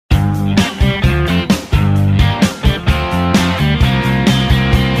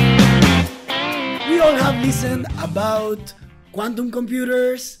about quantum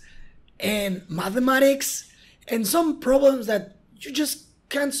computers and mathematics and some problems that you just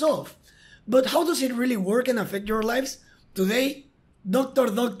can't solve. But how does it really work and affect your lives? Today, Dr.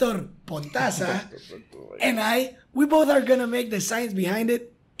 Pontaza and we both are gonna make the science behind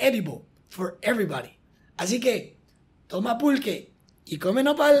it edible for everybody. Así que, toma pulque y come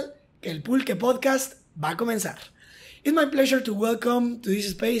nopal, que el Pulche Podcast va a comenzar. It's my pleasure to welcome to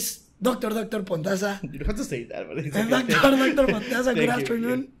this space Dr. Pontaza. You don't have to say that, but it's okay. Dr. Pontaza, good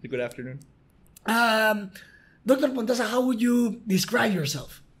afternoon. Good afternoon. Dr. Pontaza, how would you describe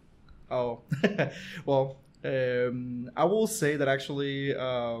yourself? Oh, well, I will say that actually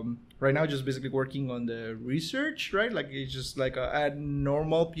right now just basically working on the research, right? Like it's just like a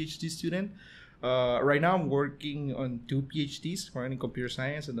normal PhD student. Right now I'm working on 2 PhDs, one in computer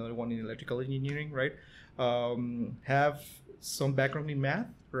science and another one in electrical engineering, right? Have some background in math,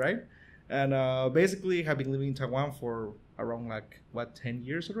 right? And basically have been living in Taiwan for around 10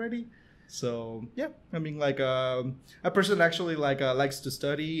 years already. So yeah, I mean a person actually likes to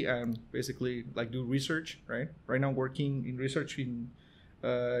study and basically do research, right? Right now I'm working in research in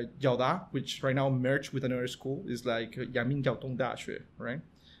Jiaoda, which right now merged with another school, is Yamin Jiaotong Daxue, right?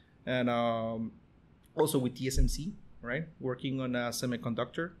 And also with TSMC, right? Working on a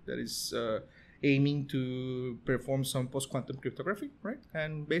semiconductor that is aiming to perform some post-quantum cryptography, right?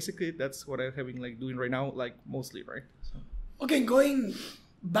 And basically that's what I'm having doing right now, mostly, right? So. Okay, going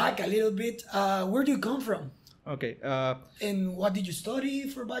back a little bit, where do you come from? Okay. And what did you study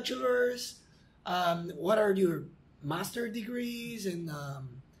for bachelor's? What are your master degrees? And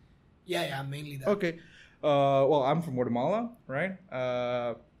mainly that. Okay. Well, I'm from Guatemala, right?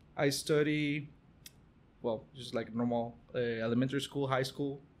 I study, just like normal elementary school, high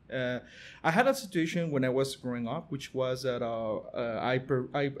school. I had a situation when I was growing up, which was that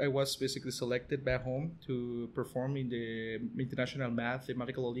I was basically selected back home to perform in the International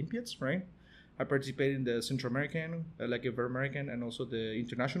Mathematical Olympiads, right? I participated in the Central American, Ibero-American, and also the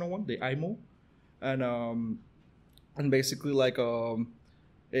international one, the IMO. And basically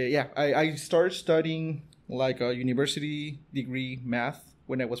I started studying a university degree math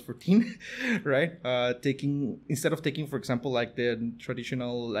when I was 14, right? Instead of taking, for example, the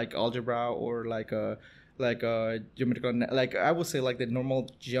traditional algebra or geometrical, I would say the normal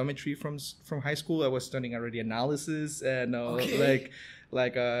geometry from high school. I was studying already analysis and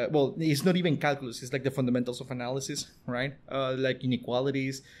it's not even calculus. It's the fundamentals of analysis, right?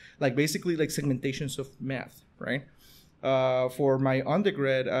 Inequalities, basically segmentations of math, right? For my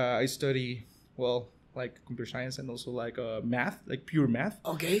undergrad, I study computer science and also math, pure math.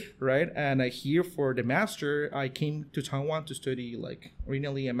 Okay. Right. And here for the master, I came to Taiwan to study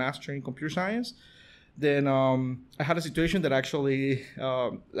originally a master in computer science. Then I had a situation that actually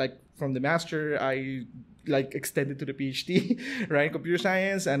from the master I extended to the PhD, right, in computer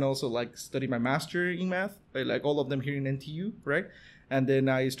science, and also studied my master in math, all of them here in NTU, right? And then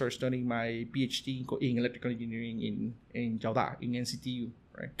I started studying my PhD in electrical engineering in Jiaoda, in NCTU,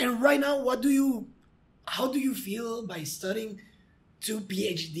 right? And right now, how do you feel by studying 2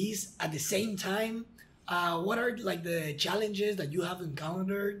 PhDs at the same time? What are the challenges that you have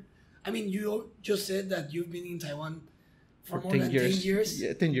encountered? I mean, you just said that you've been in Taiwan for more than 10 years.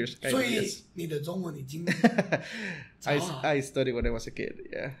 Yeah, 10 years. 所以你的中文已经 I studied when I was a kid,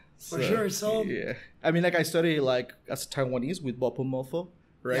 yeah. For sure, so... Yeah. I mean, I studied as Taiwanese with Bopo Mofo,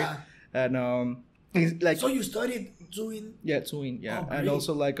 right? Yeah. And so you studied Zhuyin? Yeah, Zhuyin, yeah. Oh, and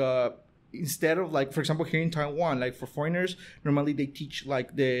also instead of for example here in Taiwan, for foreigners, normally they teach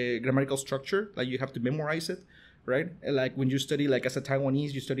the grammatical structure, you have to memorize it, right? When you study as a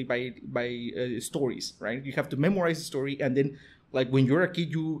Taiwanese, you study by stories, right? You have to memorize the story, and then when you're a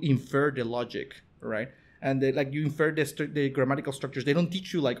kid, you infer the logic, right? And you infer the grammatical structures. They don't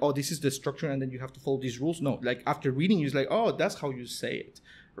teach you oh, this is the structure and then you have to follow these rules. No, after reading, it's oh, that's how you say it,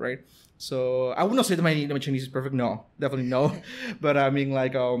 right? So I would not say that my Chinese is perfect. No, definitely no. But I mean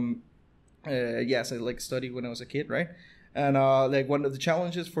yes, I studied when I was a kid, right? And one of the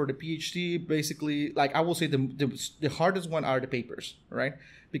challenges for the PhD, basically, I will say the hardest one are the papers, right?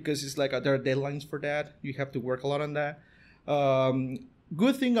 Because it's there are deadlines for that. You have to work a lot on that.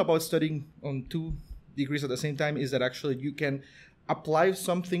 Good thing about studying on 2 degrees at the same time is that actually you can apply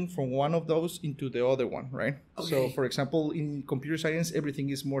something from one of those into the other one, right? Okay. So, for example, in computer science, everything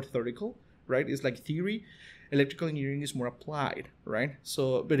is more theoretical, right? It's theory. Electrical engineering is more applied, right?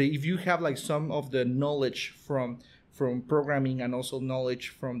 So, but if you have some of the knowledge from programming and also knowledge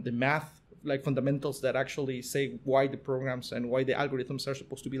from the math like fundamentals that actually say why the programs and why the algorithms are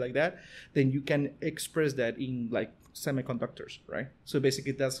supposed to be like that, then you can express that in like semiconductors, right? So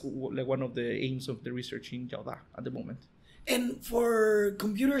basically that's like one of the aims of the research in Yauda at the moment. And for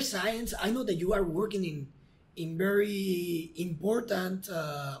computer science, I know that you are working in very important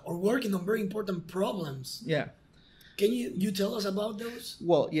or working on very important problems. Yeah. Can you tell us about those?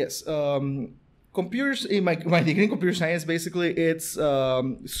 Well, yes. Computers in my degree in computer science, basically it's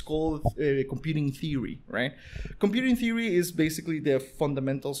called computing theory, right? Computing theory is basically the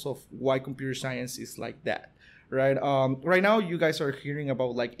fundamentals of why computer science is like that, right? Right now you guys are hearing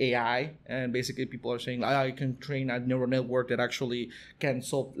about like AI, and basically people are saying I can train a neural network that actually can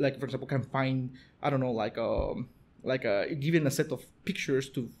solve, like for example, can find, I don't know, like given a set of pictures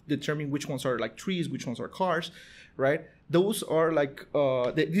to determine which ones are like trees, which ones are cars, right? Those are like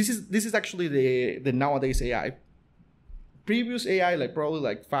this is actually the nowadays AI. Previous AI, like probably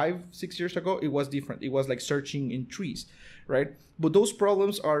like 5-6 years ago, it was different. It was like searching in trees, right? But those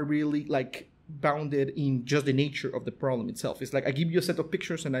problems are really like bounded in just the nature of the problem itself. It's like I give you a set of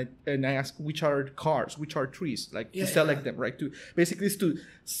pictures and I ask which are cars, which are trees, like to select them, right? To basically is to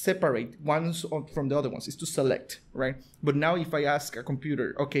separate ones from the other ones, is to select, right? But now if I ask a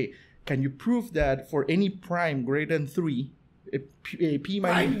computer, okay, can you prove that for any prime greater than 3,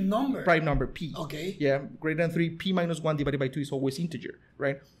 prime number p, okay, yeah, greater than 3, p minus 1 divided by 2 is always integer,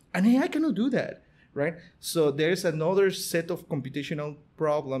 right? And AI cannot do that, right? So there's another set of computational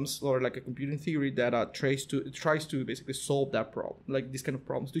problems, or like a computing theory that tries to basically solve that problem, like this kind of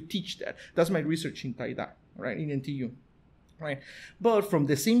problems, to teach that. That's my research in Taida, right, in NTU. Right, but from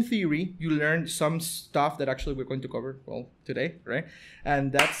the same theory, you learn some stuff that actually we're going to cover today, right?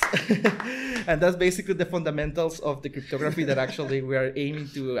 And that's and that's basically the fundamentals of the cryptography that actually we are aiming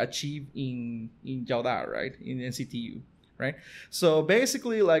to achieve in Yauda, right? In NCTU, right? So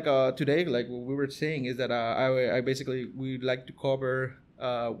basically, like today, like what we were saying is that I basically would like to cover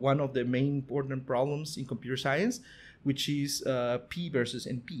one of the main important problems in computer science, which is P versus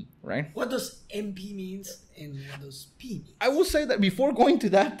NP, right? What does NP means and what does P mean? I will say that before going to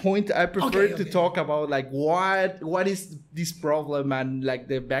that point, I prefer to talk about like what is this problem and like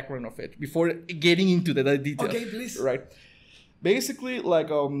the background of it before getting into the details. Okay, please. Right. Basically, like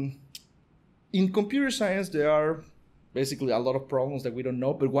in computer science, there are basically a lot of problems that we don't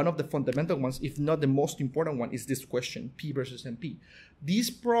know, but one of the fundamental ones, if not the most important one, is this question: P versus NP.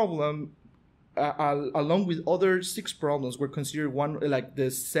 This problem, along with other 6 problems, were considered like the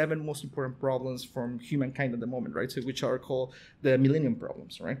 7 most important problems from humankind at the moment, right? So which are called the Millennium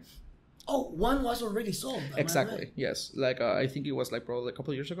Problems, right? Oh, one was already solved. Exactly. Right? Yes. Like I think it was like probably a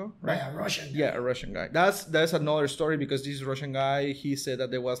couple of years ago, right? By a Russian guy. Yeah, a Russian guy. That's another story, because this Russian guy, he said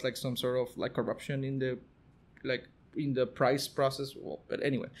that there was like some sort of like corruption in the price process. Well, but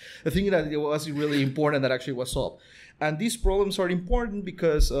anyway, the thing that it was really important that actually was solved. And these problems are important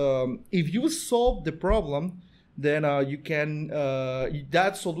because if you solve the problem, then you can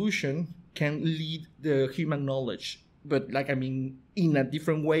that solution can lead the human knowledge, but like I mean in a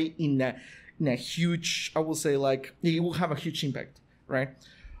different way, in a huge, I will say, like it will have a huge impact, right?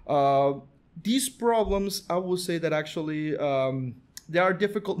 These problems, I will say that actually they are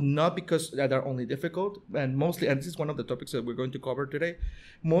difficult not because they're only difficult, and mostly, and this is one of the topics that we're going to cover today,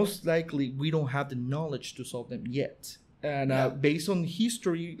 most likely we don't have the knowledge to solve them yet. And based on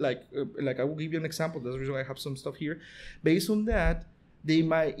history, like I will give you an example. That's the reason why I have some stuff here. Based on that, we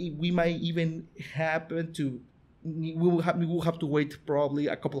might even happen to, we will have to wait probably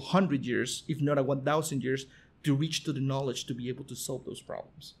a couple 100 years, if not 1,000 years, to reach to the knowledge to be able to solve those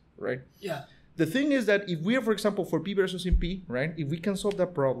problems, right? Yeah. The thing is that if we are, for example, for P versus NP, right? If we can solve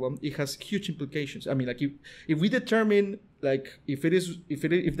that problem, it has huge implications. I mean, like if we determine like if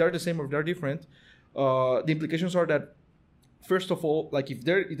they're the same or if they're different, the implications are that, first of all, like if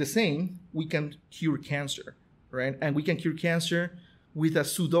they're the same, we can cure cancer, right? And we can cure cancer with a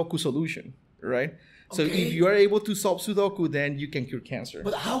Sudoku solution, right? So if you are able to solve Sudoku, then you can cure cancer.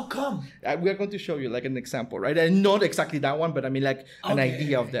 But how come? We are going to show you like an example, right? And not exactly that one, but I mean like an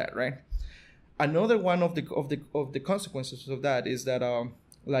idea of that, right? Another one of the consequences of that is that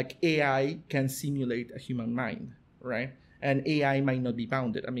like AI can simulate a human mind, right? And AI might not be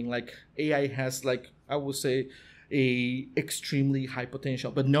bounded. I mean, like AI has, like, I would say, a extremely high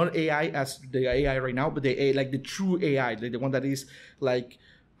potential, but not AI as the AI right now, but the true AI, like the one that is like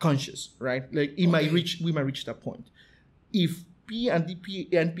conscious, right? Like we might reach that point. If P and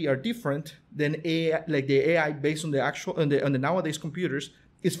NP are different, then AI, like the AI based on the actual on the nowadays computers,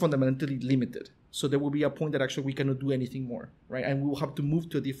 is fundamentally limited. So there will be a point that actually we cannot do anything more, right? And we will have to move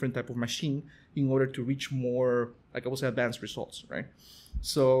to a different type of machine in order to reach more, like I would say, advanced results, right?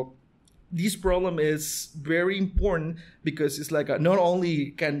 So this problem is very important because it's like not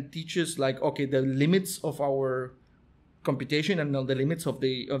only can teach us like, okay, the limits of our computation and the limits of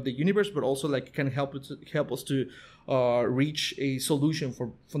the universe, but also like can help us to reach a solution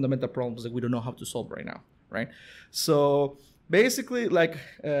for fundamental problems that we don't know how to solve right now, right? So basically, like,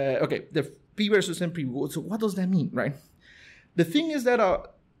 okay, the P versus NP. So what does that mean, right? The thing is that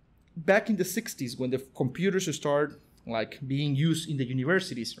back in the 60s, when the computers started like being used in the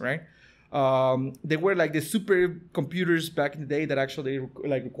universities, right? They were like the supercomputers back in the day that actually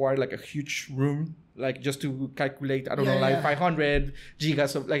like required like a huge room, like just to calculate, I don't know, like 500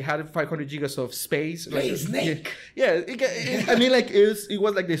 gigas of, like had 500 gigas of space. Hey, like, Snake. I mean, like it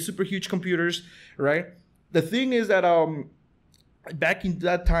was like the super huge computers, right? The thing is that back in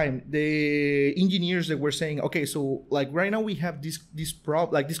that time, the engineers that were saying, okay, so like right now we have these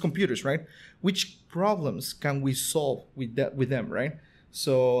computers, right? Which problems can we solve with them, right?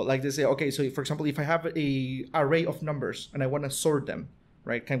 So like they say, okay, so for example, if I have a array of numbers and I want to sort them,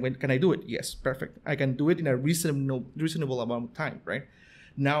 right? Can I do it? Yes, perfect. I can do it in a reasonable amount of time, right?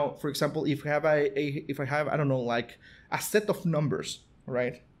 Now, for example, if I have I don't know, like a set of numbers,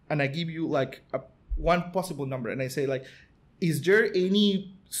 right? And I give you like one possible number, and I say like, is there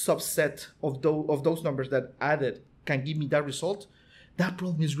any subset of those numbers that added can give me that result? That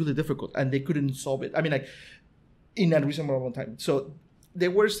problem is really difficult, and they couldn't solve it. I mean, like in a reasonable amount of time. So they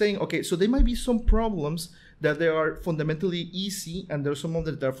were saying, okay, so there might be some problems that they are fundamentally easy, and there's some of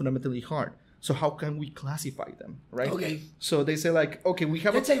them that are fundamentally hard. So how can we classify them, right? Okay. So they say like, okay, we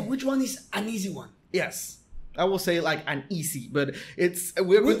have. Let's say which one is an easy one. Yes, I will say like an easy, but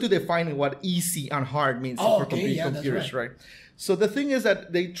we're going to define what easy and hard means for computers, right? So the thing is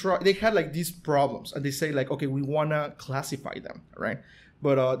that they had like these problems, and they say like, okay, we wanna classify them, right?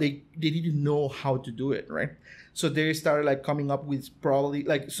 But they didn't know how to do it, right? So they started like coming up with probably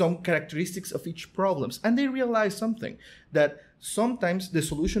like some characteristics of each problems, and they realized something, that sometimes the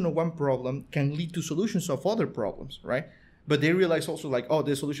solution of one problem can lead to solutions of other problems, right? But they realized also like, oh,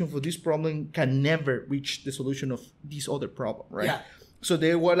 the solution for this problem can never reach the solution of this other problem, right? Yeah. So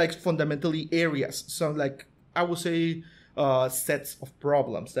they were like fundamentally areas. So like I would say sets of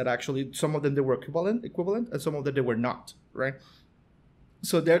problems that actually some of them they were equivalent, and some of them they were not, right?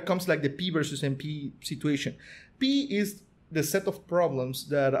 So there comes like the P versus NP situation. P is the set of problems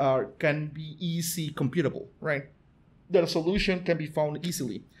that can be easy computable, right? That a solution can be found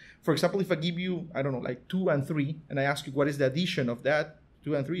easily. For example, if I give you, I don't know, like 2 and 3, and I ask you what is the addition of that,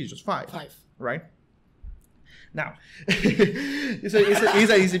 2 and 3 is just 5. 5. Right? Now, it's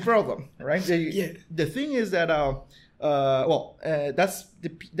an easy problem, right? The thing is that, that's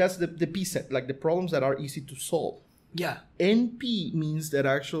the P set, like the problems that are easy to solve. Yeah. NP means that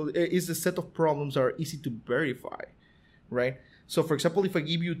actually is a set of problems that are easy to verify, right? So for example, if I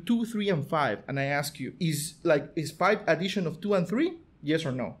give you 2, 3, and 5, and I ask you, is 5 addition of 2 and 3? Yes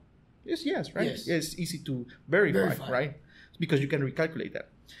or no? Yes, right? Yes. It's easy to verify, right? Because you can recalculate that.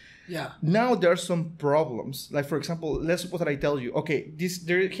 Yeah. Now there are some problems. Like for example, let's suppose that I tell you, okay,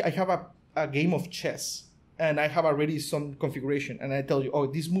 I have a game of chess, and I have already some configuration, and I tell you, oh,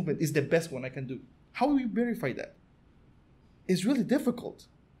 this movement is the best one I can do. How do we verify that? It's really difficult,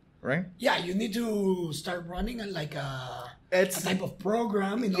 right? Yeah, you need to start running a type of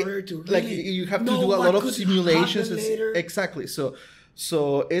program in order to really like you have to do a lot of simulations. Exactly.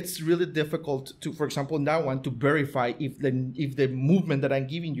 So it's really difficult to, for example, in that one to verify if the movement that I'm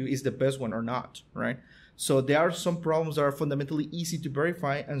giving you is the best one or not, right? So there are some problems that are fundamentally easy to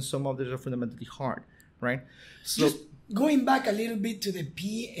verify, and some of them are fundamentally hard, right? So just going back a little bit to the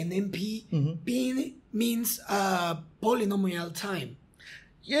P and NP, P means polynomial time.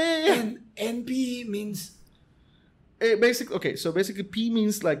 Yeah. And NP means basically P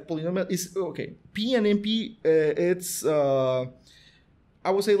means like polynomial is okay. P and NP, it's I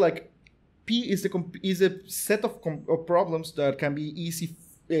would say like P is a set of problems that can be easy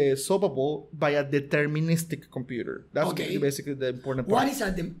solvable by a deterministic computer. That's basically the important part. What is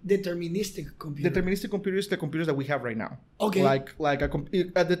a deterministic computer? Deterministic computer is the computers that we have right now. Okay.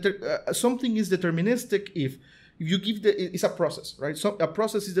 Something is deterministic if you give it's a process, right? So a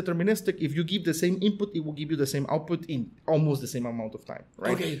process is deterministic. If you give the same input, it will give you the same output in almost the same amount of time,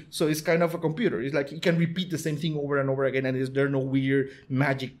 right? Okay. So it's kind of a computer. It's like it can repeat the same thing over and over again, and there's no weird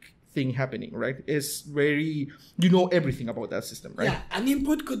magic thing happening, right? It's very, everything about that system, right? Yeah, an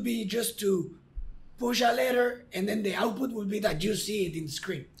input could be just to push a letter, and then the output will be that you see it in the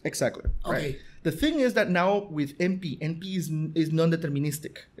screen. Exactly. Okay. Right? The thing is that now with NP is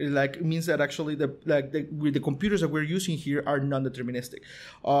non-deterministic. It means that actually with the computers that we're using here are non-deterministic.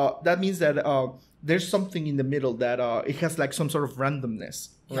 That means that there's something in the middle that it has like some sort of randomness,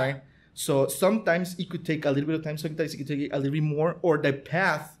 right? So sometimes it could take a little bit of time, sometimes it could take a little bit more, or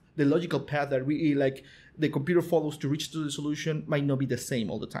the logical path that we like the computer follows to reach to the solution might not be the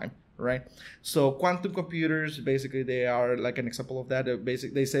same all the time, right? So quantum computers, basically, they are like an example of that.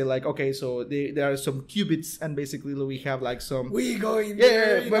 They say like, okay, so there are some qubits, and basically we have like some. We going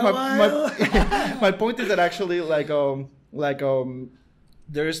there in a while. My point is that actually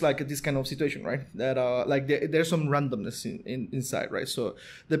there is like this kind of situation, right? That there's some randomness inside, right? So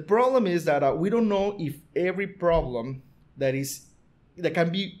the problem is that we don't know if every problem that can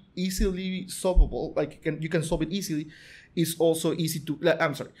be easily solvable, like you can solve it easily, is also easy to.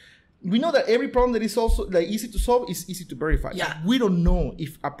 I'm sorry. We know that every problem that is also like easy to solve is easy to verify. Yeah. We don't know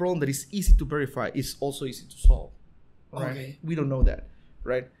if a problem that is easy to verify is also easy to solve. Right? Okay. We don't know that,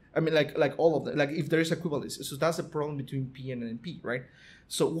 right? I mean, like all of them, like if there is equivalence. So that's a problem between P and NP, right?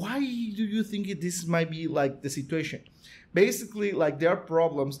 So why do you think this might be like the situation? Basically, like there are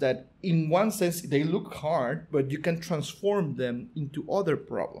problems that in one sense they look hard, but you can transform them into other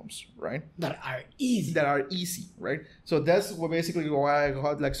problems, right? That are easy. Right? So that's basically why I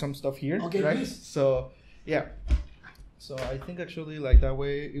got like some stuff here, okay, right? Please. So yeah. So I think actually like that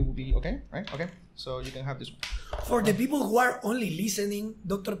way it will be okay, right? Okay. So you can have this one. For the people who are only listening,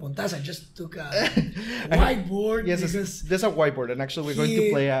 Dr. Pontaza just took a whiteboard. Yes, there's a whiteboard, and actually we're going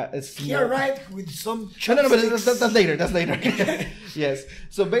to play a small. He arrived with some chopsticks. No, but that's later. That's later. Yes.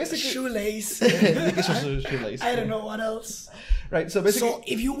 So basically, shoelace. Shoelace. I don't know what else. Right. So basically, so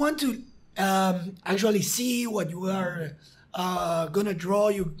if you want to actually see what you are gonna draw,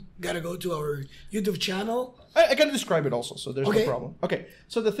 you gotta go to our YouTube channel. I can describe it also, so there's no problem. Okay,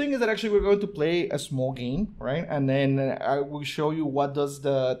 so the thing is that actually we're going to play a small game, right? And then I will show you what does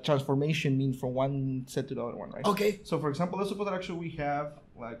the transformation mean from one set to the other one, right? Okay. So for example, let's suppose that actually we have,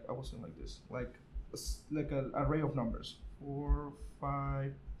 like, I was saying like this, like an array of numbers. 4,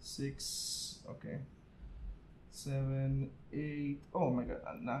 5, 6, okay. 7, 8, oh my god,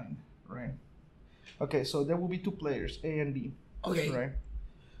 9, right? Okay, so there will be two players, A and B. Okay. Right?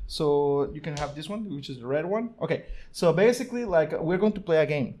 So you can have this one, which is the red one. Okay, so basically, like, we're going to play a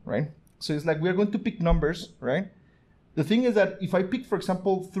game, right? So it's like we're going to pick numbers, right? The thing is that if I pick, for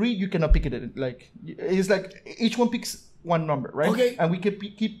example, 3, you cannot pick it. Like, it's like each one picks one number, right? Okay. And we can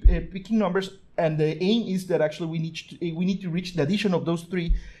keep picking numbers, and the aim is that actually we need to reach the addition of those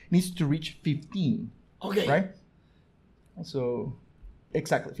 3 needs to reach 15. Okay. Right? So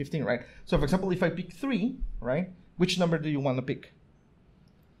exactly 15, right? So for example, if I pick 3, right? Which number do you want to pick?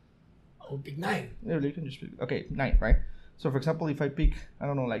 I would pick 9. Yeah, you can just pick, okay, 9, right? So for example, if I pick, I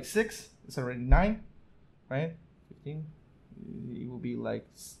don't know, like 6, it's already 9, right? 15, it will be like,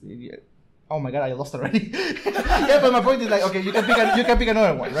 oh my god, I lost already. Yeah, but my point is like, okay, you can pick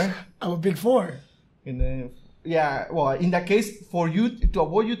another one, right? I would pick 4. And then, yeah, well, in that case, for you to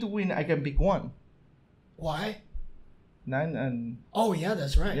avoid you to win, I can pick 1. Why? 9 and. Oh yeah,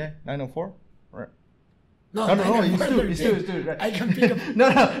 that's right. Yeah, 9 and 4, right? No, it's 2, right? I can pick a... No,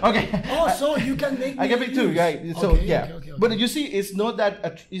 okay. Oh, so you can make. I can pick 2, right? So okay, yeah, okay. But you see, it's not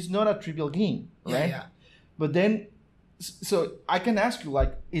a trivial game, right? Yeah. But then, so I can ask you,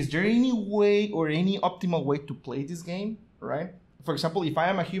 like, is there any way or any optimal way to play this game, right? For example, if I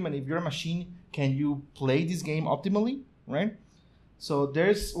am a human, if you're a machine, can you play this game optimally, right? So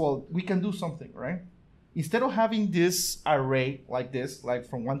we can do something, right? Instead of having this array like this, like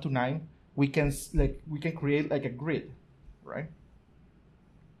from 1 to 9, we can create like a grid, right?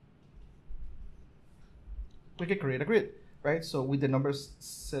 We can create a grid, right? So with the numbers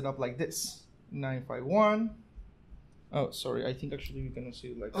set up like this, 951. Oh, sorry, I think actually we're gonna see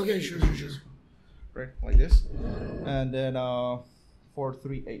it like. Okay, sure. Right, like this, and then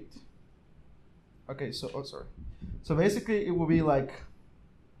 438. Okay, so sorry. So basically, it will be like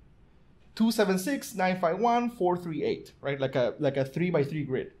 276, 951, 438, right? Like a 3x3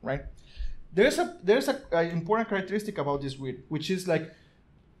 grid, right? There's a important characteristic about this grid, which is like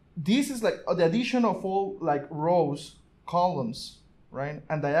this is like the addition of all like rows, columns, right,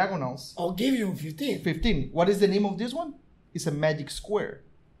 and diagonals. I'll give you 15. 15. What is the name of this one? It's a magic square.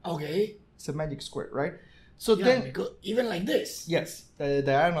 Okay. It's a magic square, right? So yeah, then, because even like this. yes, the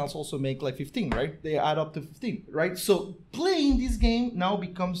diagonals also make like 15, right? They add up to 15, right? So playing this game now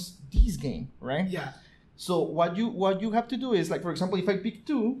becomes this game, right? Yeah. So what you have to do is, like, for example, if I pick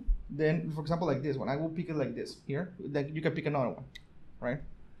 2, then for example like this one, I will pick it like this here. Then you can pick another one, right?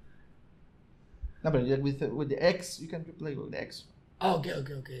 No, but with the X, you can play with the X. Oh,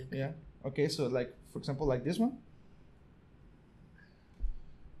 okay. Yeah. Okay. So like for example like this one.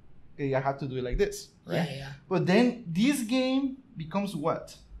 Okay, I have to do it like this, right? Yeah. But then this game becomes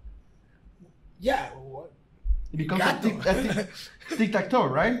what? Yeah. What? It becomes a tic-tac-toe,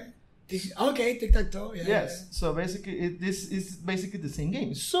 right? Okay, tic-tac-toe. Yeah, Yes. So basically, this is basically the same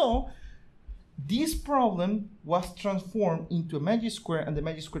game. So this problem was transformed into a magic square, and the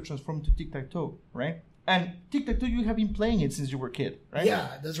magic square transformed to tic-tac-toe, right? And tic-tac-toe, you have been playing it since you were a kid, right?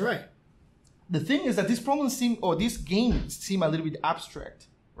 Yeah, that's right. The thing is that this game seem a little bit abstract,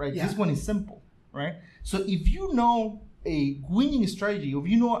 right? Yeah. This one is simple, right? So if you know a winning strategy, if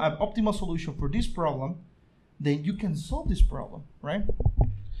you know an optimal solution for this problem, then you can solve this problem, right?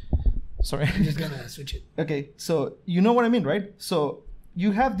 Sorry. I'm just gonna switch it. Okay, so you know what I mean, right? So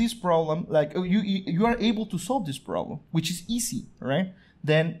you have this problem, like you are able to solve this problem, which is easy, right?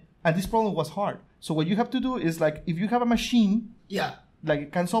 And this problem was hard. So what you have to do is, like, if you have a machine, Yeah. like,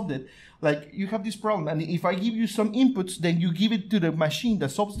 it can solve it. Like, you have this problem, and if I give you some inputs, then you give it to the machine that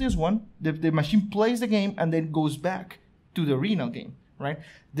solves this one. The machine plays the game and then goes back to the original game, right?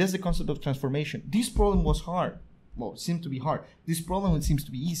 That's the concept of transformation. This problem was hard. Well, it seemed to be hard. This problem, it seems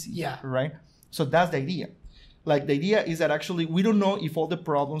to be easy, Yeah. right? So that's the idea. Like, the idea is that actually we don't know if all the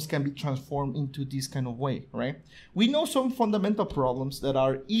problems can be transformed into this kind of way, right? We know some fundamental problems that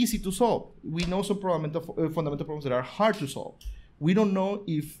are easy to solve. We know some fundamental problems that are hard to solve. We don't know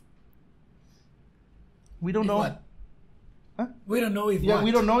if... We don't know... What? Huh? We don't know if Yeah, what?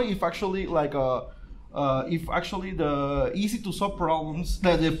 we don't know if actually, like, if actually the easy to solve problems,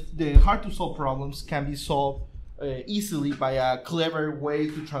 the hard to solve problems can be solved easily by a clever way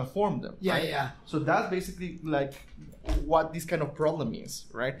to transform them. Yeah, right? yeah. So that's basically like what this kind of problem is,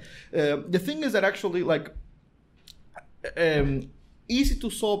 right? The thing is that actually, like, easy to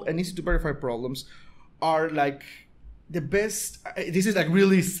solve and easy to verify problems are like the best. This is like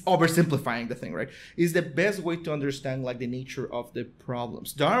really oversimplifying the thing, right? Is the best way to understand like the nature of the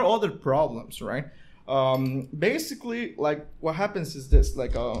problems. There are other problems, right? Basically, like, what happens is this,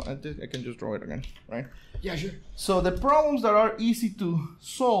 like, I can just draw it again, right? Yeah, sure. So the problems that are easy to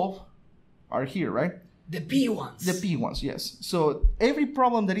solve are here, right? The P ones. The P ones, yes. So every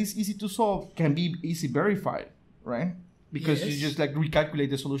problem that is easy to solve can be easy verified, right? Because Yes. you just like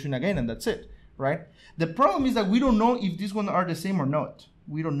recalculate the solution again and that's it, right? The problem is that we don't know if these ones are the same or not.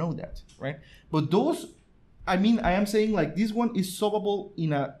 We don't know that, right? But those, I am saying like this one is solvable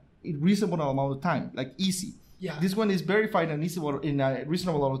in a reasonable amount of time, like easy. Yeah. This one is verified and easy in a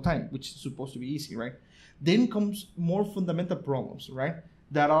reasonable amount of time, which is supposed to be easy, right? Then comes more fundamental problems, right?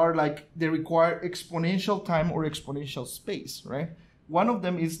 That are like, they require exponential time or exponential space, right? One of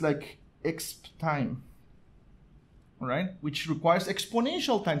them is like exp time, right? Which requires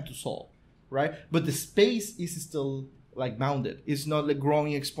exponential time to solve, right? But the space is still like bounded. It's not like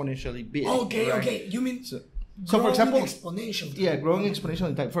growing exponentially big. Okay, right? okay. You mean So for example, exponential. yeah, growing exponentially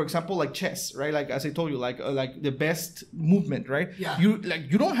in time. For example, like chess, right? Like as I told you, like the best movement, right? Yeah.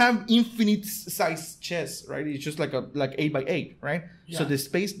 You don't have infinite size chess, right? It's just like 8x8, right? Yeah. So the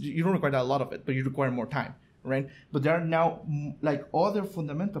space, you don't require a lot of it, but you require more time, right? But there are now like other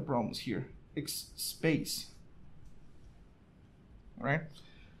fundamental problems here, space, right?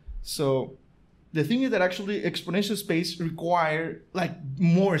 So the thing is that actually exponential space require like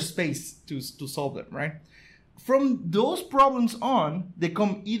more space to solve them, right? From those problems on, they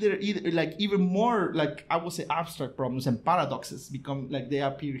come either like even more, like I would say, abstract problems, and paradoxes become like they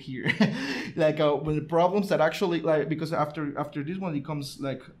appear here. Like when the problems that actually, like, because after this one it comes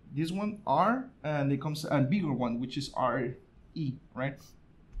like this one R, and it comes a bigger one which is RE, right?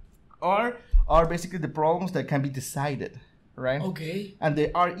 R are basically the problems that can be decided, right? Okay. And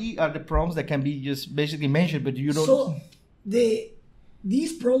the RE are the problems that can be just basically mentioned, but you don't. So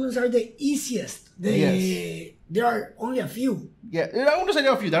these problems are the easiest. Yes. There are only a few. Yeah, I want to say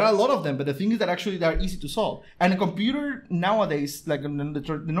there are a few. There are a lot of them, but the thing is that actually they are easy to solve. And a computer nowadays, like the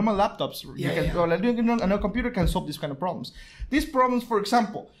normal laptops, and a computer can solve these kind of problems. These problems, for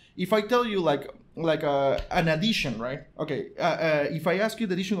example, if I tell you like an addition, right? Okay, if I ask you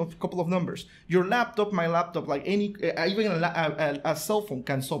the addition of a couple of numbers, your laptop, my laptop, like any, even a cell phone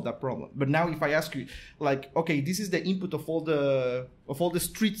can solve that problem. But now if I ask you, like, okay, this is the input of all the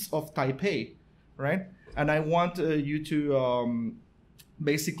streets of Taipei, right? And I want you to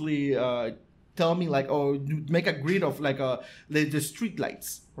basically tell me like, oh, make a grid of like the street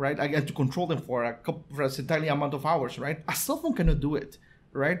lights, right? I get to control them for a certain amount of hours, right? A cell phone cannot do it,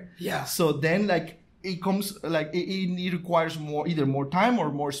 right? Yeah. So then like it comes like it requires either more time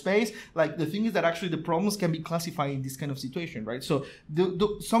or more space. Like the thing is that actually the problems can be classified in this kind of situation, right? So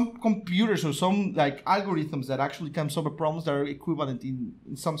some computers or some like algorithms that actually can solve problems that are equivalent in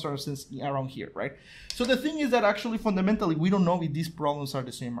some sort of sense around here, right? So the thing is that actually fundamentally we don't know if these problems are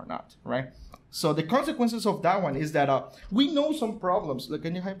the same or not, right? So the consequences of that one is that we know some problems. Like,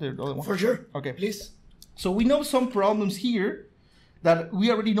 can you have the other one? For sure. Okay. Please. So we know some problems here that we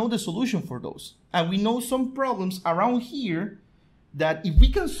already know the solution for those. And we know some problems around here that if we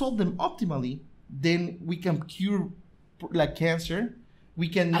can solve them optimally, then we can cure like cancer. We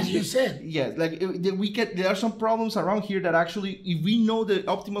can, as you said, yeah, like there are some problems around here that actually, if we know the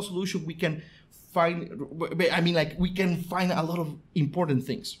optimal solution, we can find. I mean, like we can find a lot of important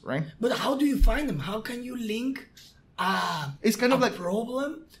things, right? But how do you find them? How can you link it's kind of like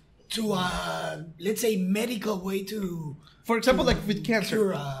problem to let's say medical way to? For example, like with cancer.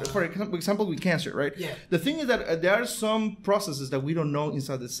 Cure, for example, with cancer, right? Yeah. The thing is that there are some processes that we don't know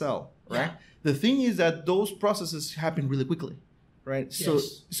inside the cell, right? Yeah. The thing is that those processes happen really quickly, right?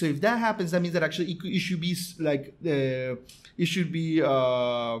 Yes. So if that happens, that means that actually it should be like it should be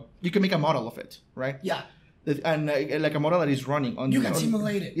you can make a model of it, right? Yeah. And like a model that is running on. You can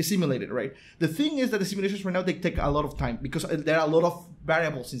simulate it. You simulate it, right? The thing is that the simulations right now they take a lot of time because there are a lot of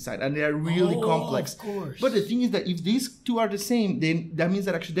variables inside and they are really complex. Of course. But the thing is that if these two are the same, then that means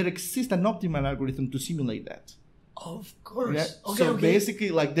that actually there exists an optimal algorithm to simulate that. Of course. Yeah? Okay, so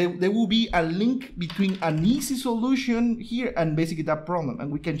basically, like there will be a link between an easy solution here and basically that problem,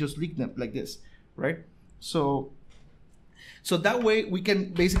 and we can just link them like this, right? So that way we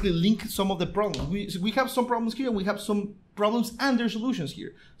can basically link some of the problems. We have some problems here, and we have some problems and their solutions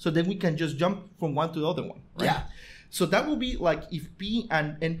here. So then we can just jump from one to the other one, right? Yeah. So that will be like if P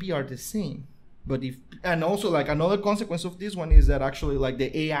and NP are the same. But and also like another consequence of this one is that actually like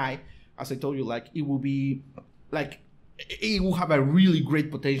the AI, as I told you, like it will be like it will have a really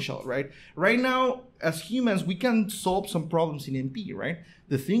great potential, right? Right now, as humans, we can solve some problems in NP, right?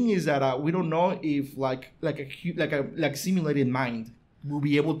 The thing is that we don't know if like simulated mind will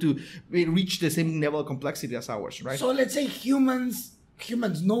be able to reach the same level of complexity as ours, right? So let's say humans'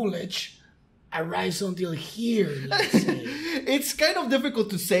 knowledge arrives until here. Let's say it's kind of difficult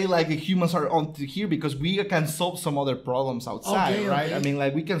to say like the humans are until here because we can solve some other problems outside, right? Okay. I mean,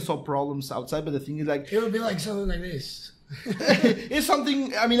 like we can solve problems outside, but the thing is like it would be like something like this. It's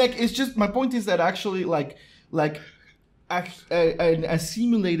something. I mean, like it's just my point is that actually like a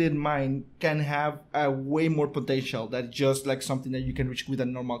simulated mind can have a way more potential than just like something that you can reach with a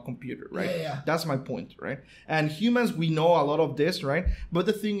normal computer, right? Yeah. That's my point, right? And humans, we know a lot of this, right? But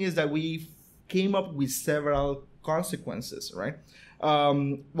the thing is that we came up with several consequences, right?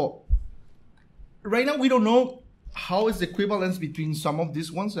 Well, right now we don't know how is the equivalence between some of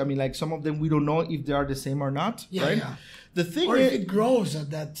these ones. I mean, like some of them we don't know if they are the same or not, right? Yeah. The thing or is, if it grows at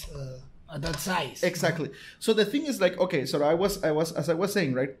that size. Exactly. So the thing is like, okay, so I was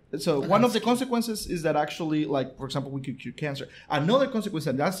saying, right? So one of the consequences is that actually, like, for example, we could cure cancer. Another consequence,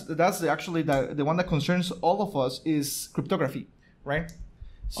 and that's actually the one that concerns all of us is cryptography, right?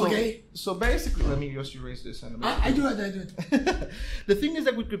 So, okay. So basically, let me just erase this. I do it. The thing is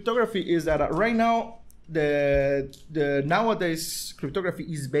that with cryptography is that right now, the nowadays cryptography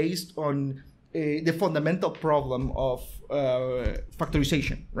is based on the fundamental problem of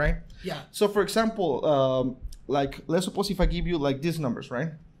factorization, right? Yeah. So for example, like let's suppose if I give you like these numbers,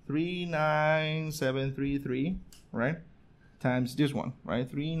 right? 39733, right? Times this one, right?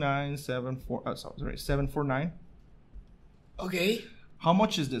 749. Okay. How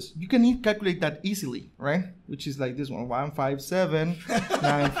much is this? You can calculate that easily, right? Which is like this one,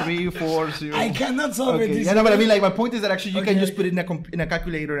 1579340. I cannot solve it. Yeah, no, but I mean, like my point is that actually you can just put it in a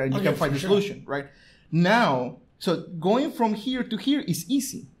calculator and you can find the solution, right? Now, so going from here to here is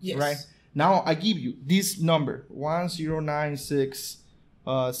easy, right? Now I give you this number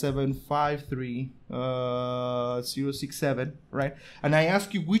 1096753 067, right? And I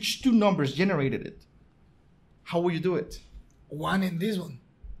ask you which two numbers generated it. How will you do it? One and this one.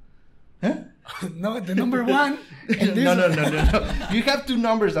 Huh? No, the number one and this no. one. You have two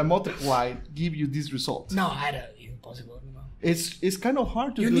numbers that multiplied give you this result. No, I don't. Impossible. No. It's kind of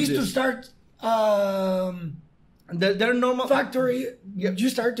hard to do this. You need to start. They're normal factory. You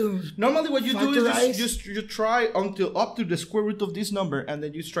start to. Normally, what you do is you try until up to the square root of this number, and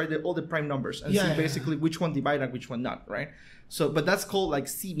then you try all the prime numbers and see basically which one divide and which one not, right? So, but that's called like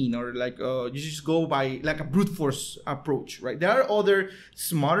sieving, or like you just go by like a brute force approach, right? There are other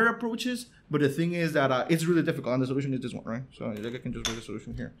smarter approaches, but the thing is that it's really difficult, and the solution is this one, right? So like I can just write the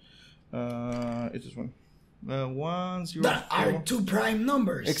solution here. It's this one. 1 0. That are two prime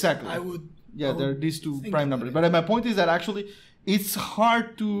numbers. Exactly. There are these two prime numbers. But my point is that actually it's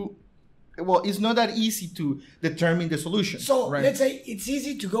hard to. Well, it's not that easy to determine the solution. So right? Let's say it's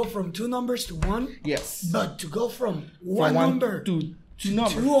easy to go from two numbers to one. Yes. But to go from one number to two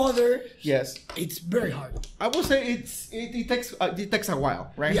numbers. Two other. Yes. It's very hard. I would say it takes a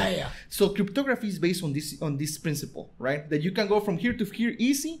while, right? Yeah. So cryptography is based on this principle, right? That you can go from here to here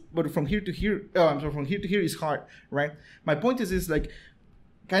easy, but from here to here, from here to here is hard, right? My point is like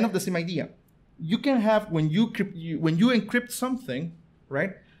kind of the same idea. You can have when you encrypt something,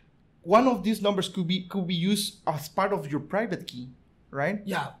 right? One of these numbers could be used as part of your private key, right?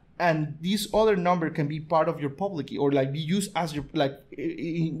 Yeah. And this other number can be part of your public key, or like be used as your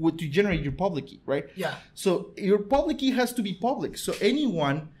to generate your public key, right? Yeah. So your public key has to be public, so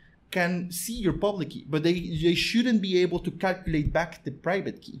anyone can see your public key, but they shouldn't be able to calculate back the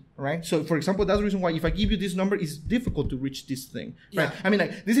private key, right? So for example, that's the reason why if I give you this number, it's difficult to reach this thing, right? I mean,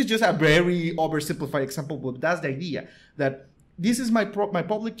 like this is just a very oversimplified example, but that's the idea that this is my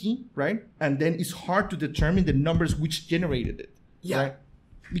public key, right? And then it's hard to determine the numbers which generated it, right?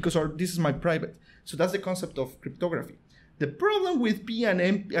 Because this is my private. So that's the concept of cryptography. The problem with P and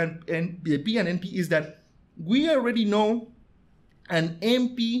NP is that we already know an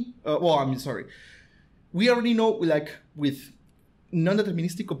NP. We already know, like with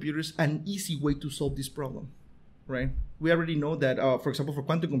non-deterministic computers, an easy way to solve this problem, right? We already know that, for example, for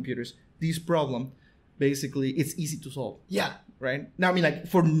quantum computers, this problem basically it's easy to solve. Yeah. Right. Now, I mean, like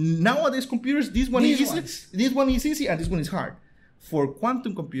for nowadays computers, this one is easy. This one is easy, and this one is hard. For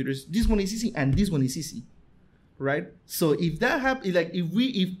quantum computers, this one is easy and this one is easy, right? So if that happens, like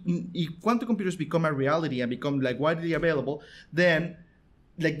if quantum computers become a reality and become like widely available, then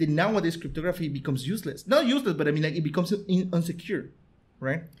like the nowadays cryptography becomes useless. Not useless, but I mean like it becomes unsecure,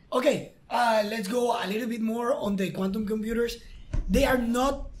 right? Okay, let's go a little bit more on the quantum computers. They are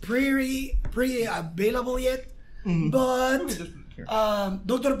not pretty available yet, but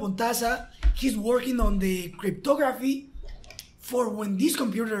Dr. Pontaza, he's working on the cryptography for when these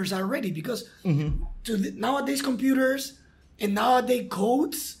computers are ready, because nowadays computers and nowadays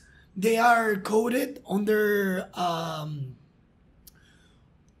codes, they are coded under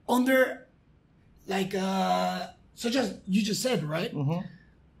like such as you just said, right?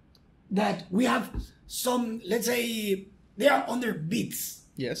 That we have some, let's say they are under bits.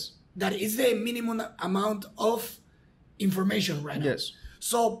 Yes. That is the minimum amount of information right now. Yes.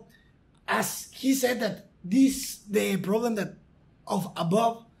 So as he said that the problem that of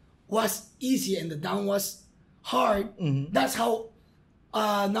above was easy and the down was hard. That's how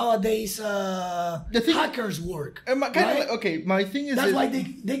nowadays hackers work. Right? My thing is that's why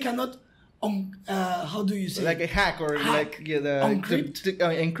they cannot how do you say like a hack or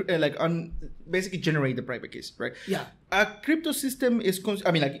basically generate the private keys, right? Yeah. A crypto system is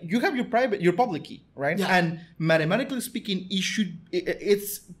you have your public key, right? Yeah. And mathematically speaking,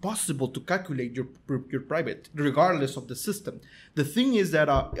 it's possible to calculate your private regardless of the system. The thing is that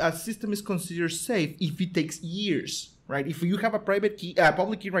a system is considered safe if it takes years, right? If you have a public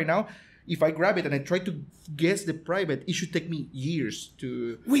key right now, if I grab it and I try to guess the private, it should take me years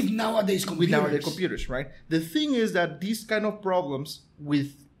to... With nowadays computers, right? The thing is that these kind of problems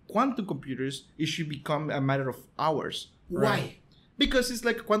with quantum computers, it should become a matter of hours. Right? Why? Because it's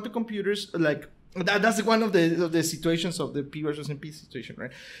like quantum computers, like... That's one of the situations of the P versus NP situation,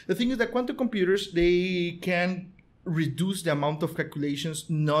 right? The thing is that quantum computers, they can reduce the amount of calculations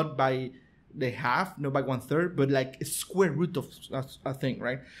not by... They have, not by 1/3, but like a square root of a thing,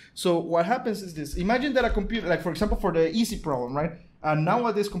 right? So what happens is this. Imagine that a computer, like for example, for the easy problem, right? And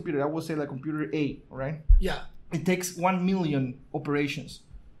nowadays computer, I would say like computer A, right? Yeah. It takes 1 million operations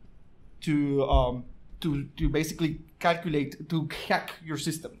to basically calculate, to hack your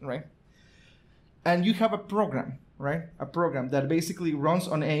system, right? And you have a program, right? A program that basically runs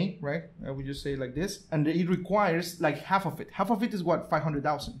on A, right? I would just say like this. And it requires like half of it. Half of it is what?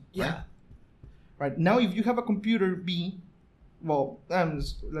 500,000, yeah. Right? Right now, if you have a computer B, well,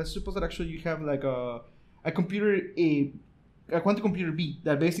 let's suppose that actually you have like a quantum computer B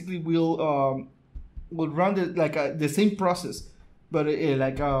that basically will run the same process, but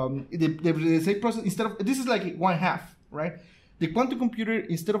the same process instead of this is like 1/2, right? The quantum computer,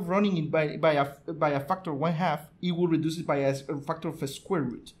 instead of running it by a factor of 1/2, it will reduce it by a factor of a square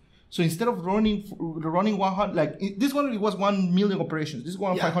root. So instead of running 100, like this one, it was 1 million operations. This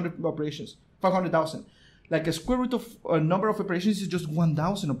one 500 operations. 500,000. Like a square root of a number of operations is just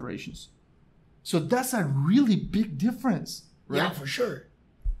 1,000 operations. So that's a really big difference, right? Yeah, for sure.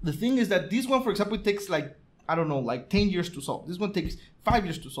 The thing is that this one, for example, it takes like, I don't know, like 10 years to solve. This one takes 5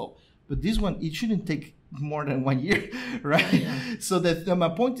 years to solve. But this one, it shouldn't take more than 1 year, right? Yeah. So my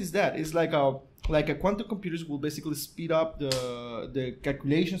point is that it's like a quantum computers will basically speed up the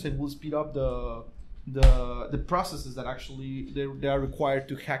calculations and will speed up the processes that actually they are required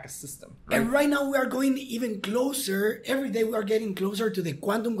to hack a system. Right? And right now we are going even closer. Every day we are getting closer to the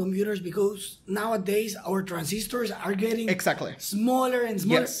quantum computers because nowadays our transistors are getting smaller and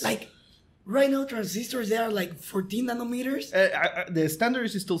smaller. Yes. Like right now, transistors, they are like 14 nanometers. The standard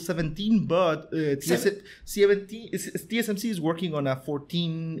is still 17, but TSMC is working on a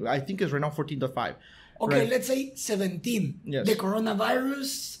 14. I think it's right now 14.5. Okay, right? let's say 17. Yes. The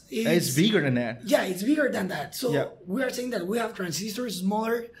coronavirus is... It's bigger than that. Yeah, it's bigger than that. So we are saying that we have transistors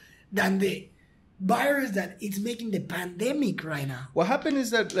smaller than the virus that it's making the pandemic right now. What happened is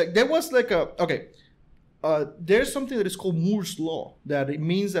that like there was like there's something that is called Moore's law, that it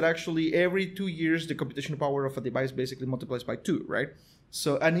means that actually every 2 years the computational power of a device basically multiplies by 2, right?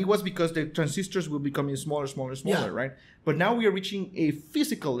 So, and it was because the transistors will becoming smaller, right? But now we are reaching a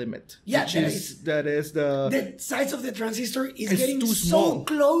physical limit. Yeah, that is the size of the transistor is getting too so small.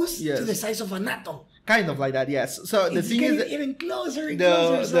 Close to the size of an atom. Kind of like that, yes. So the thing is that even closer and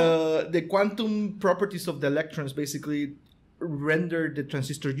closer. The quantum properties of the electrons basically render the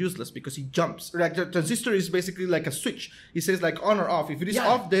transistor useless because it jumps. Like the transistor is basically like a switch. It says like on or off. If it is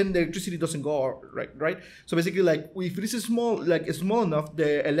off, then the electricity doesn't go right. So basically, like if it is small enough,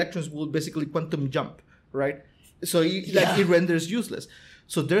 the electrons will basically quantum jump, right? So it renders useless.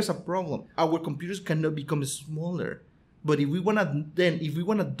 So there's a problem. Our computers cannot become smaller. But if we wanna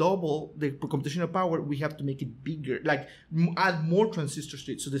double the computational power, we have to make it bigger, like add more transistors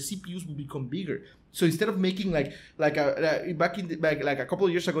to it, so the CPUs will become bigger. So instead of making like a couple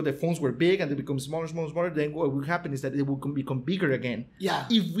of years ago, the phones were big and they become smaller. Then what will happen is that they will become bigger again. Yeah.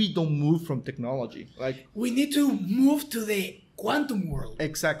 If we don't move from technology, like we need to move to the quantum world.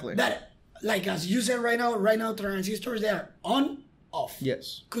 Exactly. That, like as you said right now transistors, they are on, off.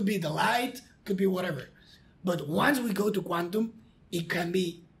 Yes. Could be the light, could be whatever. But once we go to quantum, it can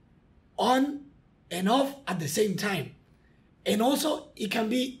be on and off at the same time. And also, it can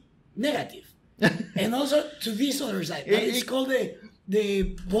be negative. And also to this other side. It's called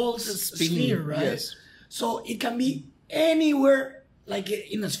the Bose sphere, right? Yes. So it can be anywhere, like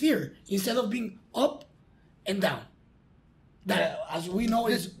in a sphere, instead of being up and down. That, as we know,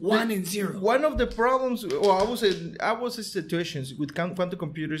 is 1 and 0. One of the problems, I would say situations with quantum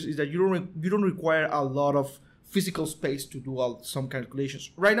computers is that you don't require a lot of physical space to do some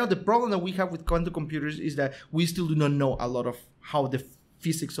calculations. Right now, the problem that we have with quantum computers is that we still do not know a lot of how the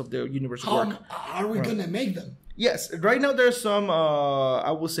physics of the universe work. How are we gonna make them? Yes, right now there's some,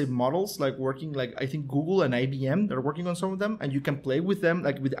 I would say, models like working, like I think Google and IBM, they're working on some of them, and you can play with them,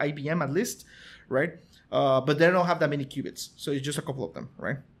 like with IBM at least, right? But they don't have that many qubits, so it's just a couple of them,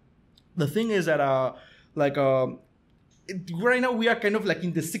 right? The thing is that, right now we are kind of like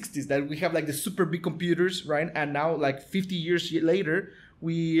in the 60s, that we have like the super big computers, right? And now, like 50 years later,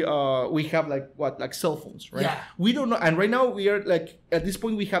 we have like cell phones, right? Yeah. We don't know, and right now we are like at this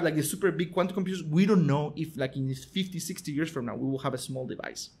point we have like the super big quantum computers. We don't know if like in 50, 60 years from now we will have a small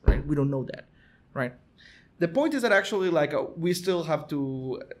device, right? We don't know that, right? The point is that actually like we still have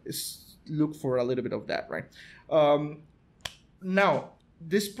to look for a little bit of that, right? Now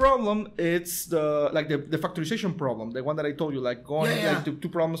this problem, it's the factorization problem, the one that I told you, like going like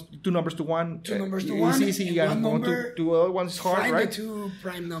two numbers to one. Two numbers to it's one. easy, and one to other ones is hard, find right? The two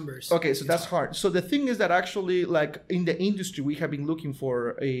prime numbers. Okay, so that's hard. So the thing is that actually, like in the industry, we have been looking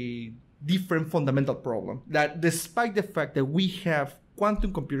for a different fundamental problem. That despite the fact that we have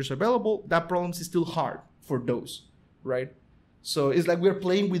quantum computers available, that problem is still hard for those, right? So it's like we're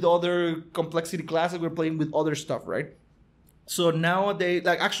playing with other complexity classes, we're playing with other stuff, right? So nowadays,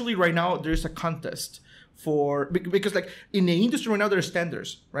 like actually right now, there's a contest for, because like in the industry right now, there are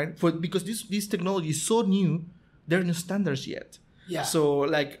standards, right? Because this technology is so new, there are no standards yet. Yeah. So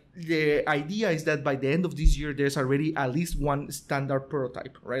like the idea is that by the end of this year, there's already at least one standard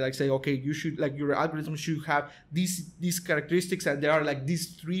prototype, right? Like say, okay, you should, like your algorithm should have these characteristics, and there are like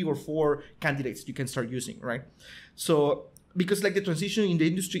these 3 or 4 candidates you can start using, right? So because like the transition in the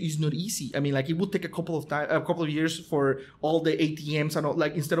industry is not easy. I mean, like it would take a couple of years for all the ATMs and all,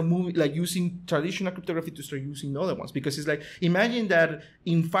 like instead of using traditional cryptography to start using other ones. Because it's like, imagine that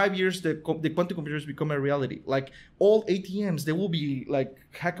in 5 years the quantum computers become a reality. Like all ATMs, they will be like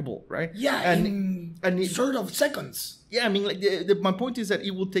hackable, right? Yeah, and sort of seconds. Yeah, I mean, like my point is that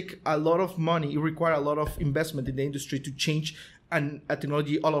it will take a lot of money. It require a lot of investment in the industry to change and a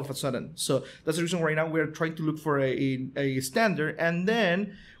technology all of a sudden. So that's the reason right now we're trying to look for a standard, and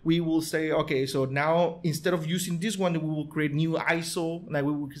then we will say, okay, so now instead of using this one, we will create new ISO, and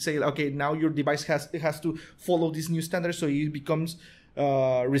we will say, okay, now your device has to follow this new standard, so it becomes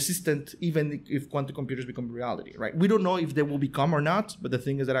resistant even if quantum computers become reality, right? We don't know if they will become or not, but the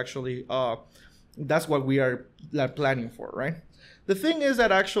thing is that actually That's what we are like planning for, right? The thing is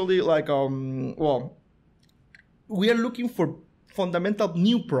that actually, like, we are looking for fundamental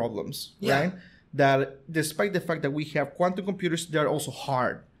new problems, right? That despite the fact that we have quantum computers, they're also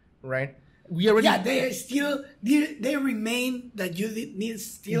hard, right? We already they remain that you need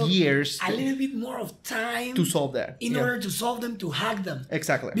still years a little bit more of time to solve that in order to solve them, to hack them.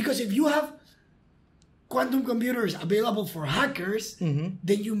 Exactly. Because if you have quantum computers available for hackers, then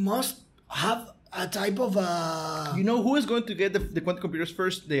you must have a type of you know who is going to get the quantum computers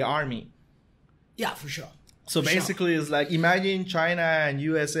first? The army. Yeah, for sure. So basically, it's like imagine China and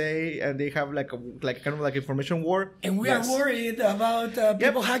USA, and they have like kind of like information war. And we are worried about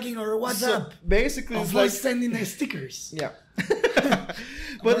people hacking our WhatsApp. So basically, it's like sending the stickers. Yeah.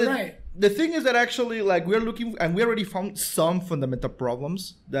 But the thing is that actually, like, we're looking, and we already found some fundamental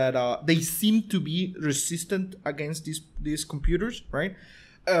problems that they seem to be resistant against these computers, right?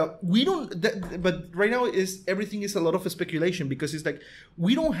 We don't, but right now everything is a lot of speculation, because it's like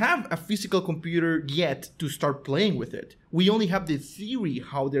we don't have a physical computer yet to start playing with it. We only have the theory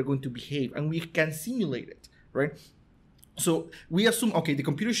how they're going to behave, and we can simulate it, right? So we assume, okay, the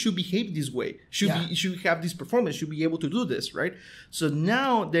computer should behave this way, should have this performance, should be able to do this, right? So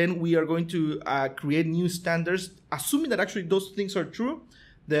now then we are going to create new standards, assuming that actually those things are true.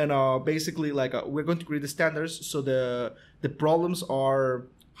 Then basically, like, we're going to create the standards so the problems are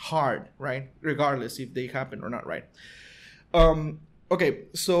hard, right? Regardless if they happen or not, right? Okay,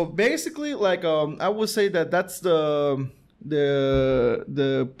 so basically, like, I would say that that's the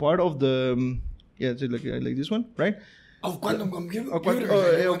part of the so like this one, right? Of quantum computers of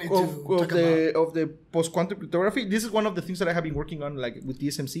the post-quantum cryptography. This is one of the things that I have been working on, like with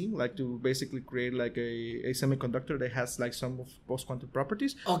TSMC, like to basically create like a semiconductor that has like some of post-quantum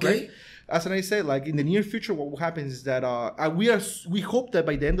properties. Okay. Right? As I say, like in the near future, what will happen is that we hope that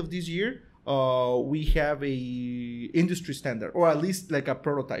by the end of this year, we have a industry standard, or at least like a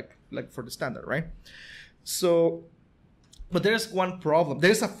prototype, like for the standard, right? So. But there's one problem.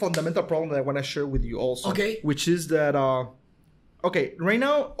 There's a fundamental problem that I want to share with you also. Okay. Which is that, right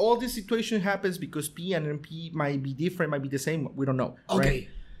now, all this situation happens because P and NP might be different, might be the same. We don't know. Okay. Right?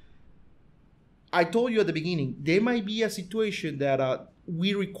 I told you at the beginning, there might be a situation that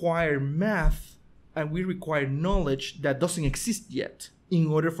we require math and we require knowledge that doesn't exist yet in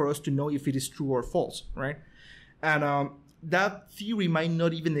order for us to know if it is true or false, right? And that theory might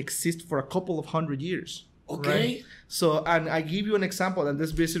not even exist for a couple of 100 years. Okay. Right? So, and I give you an example, and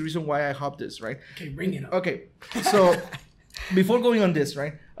this is the reason why I have this, right? Okay, bring it up. Okay, so before going on this,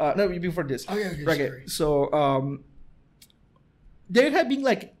 right? No, before this. Okay, sorry. So, there have been,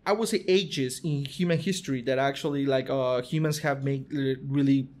 like, I would say, ages in human history that actually, like, humans have made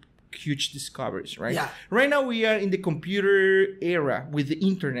really huge discoveries, right? Yeah. Right now we are in the computer era with the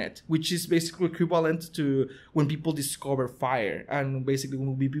internet, which is basically equivalent to when people discover fire and basically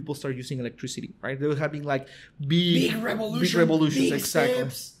when people start using electricity, right? They were having like big revolutions, big exactly.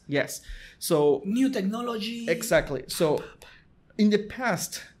 Steps, yes. So new technology. Exactly. So in the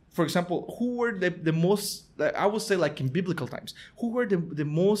past, for example, who were the most, I would say, like in biblical times, who were the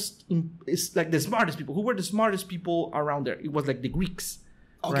most, it's like the smartest people? Who were the smartest people around there? It was like the Greeks.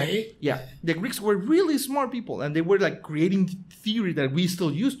 Okay. Right? Yeah. The Greeks were really smart people, and they were like creating theory that we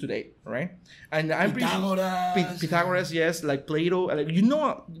still use today, right? And I'm Pythagoras, yes, like Plato, like, you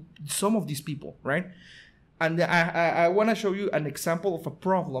know, some of these people, right? And I want to show you an example of a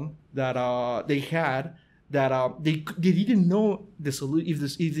problem that they had that they didn't know the solution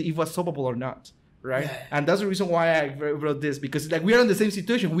if it was solvable or not, right? Yeah. And that's the reason why I wrote this, because like we are in the same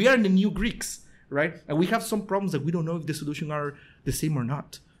situation. We are in the new Greeks, right? And we have some problems that we don't know if the solution are the same or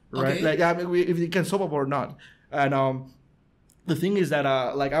not, right? Okay. Like if it can solve it or not. And the thing is that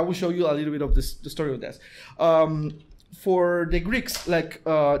like I will show you a little bit of the story of this. For the Greeks, like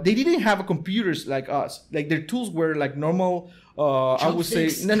they didn't have computers like us. Like their tools were like normal. I would say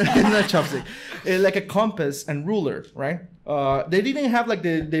not chopstick, like a compass and ruler, right? They didn't have like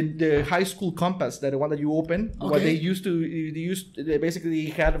the high school compass, that the one that you open. Okay. What they basically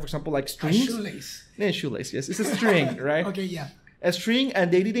had, for example, like strings. A shoelace. Yeah, shoelace. Yes, it's a string, right? Okay, yeah. A string,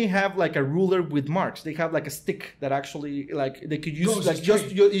 and they didn't have like a ruler with marks. They have like a stick that actually like they could use it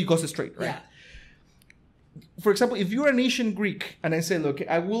goes straight, right? Yeah. For example, if you're an ancient Greek and I say, look,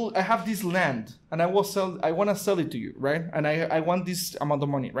 I have this land and I want to sell it to you, right? And I want this amount of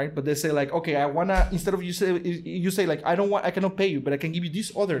money, right? But they say like, okay, instead of you say like, I cannot pay you, but I can give you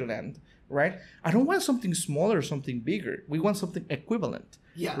this other land, right? I don't want something smaller or something bigger. We want something equivalent,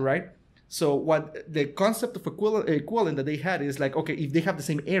 right? So what the concept of equivalent that they had is like, okay, if they have the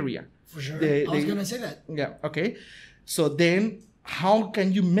same area. For sure. I was going to say that. Yeah. Okay. So then how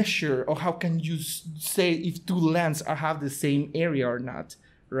can you measure or how can you say if two lands have the same area or not,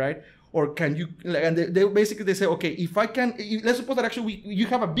 right? Or can you, and they basically they say, okay, if I can, let's suppose that actually you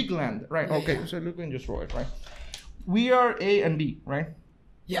have a big land, right? Okay, so look and just draw it, right? We are A and B, right?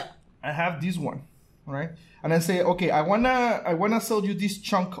 Yeah. I have this one, right? And I say, okay, I wanna sell you this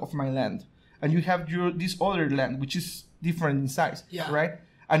chunk of my land, and you have this other land which is different in size, right?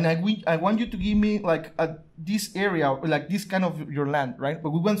 And I want you to give me like this area, like this kind of your land, right?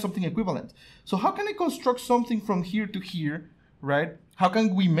 But we want something equivalent. So how can I construct something from here to here, right? How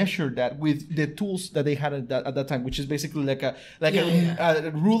can we measure that with the tools that they had at that time, which is basically like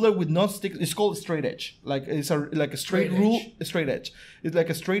a ruler with no stick? It's called straight edge. Like it's like a straight rule, a straight edge. It's like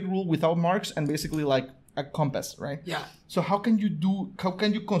a straight rule without marks and basically like a compass, right? Yeah. So how can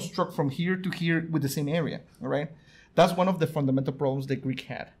you construct from here to here with the same area, all right? That's one of the fundamental problems the Greek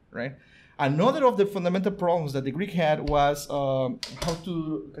had, right? Another of the fundamental problems that the Greek had was how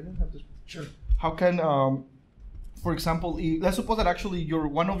to. Can you have this? Sure. How can, for example, let's suppose that actually you're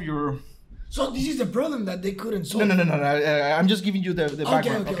one of your. So this is the problem that they couldn't solve. No. I'm just giving you the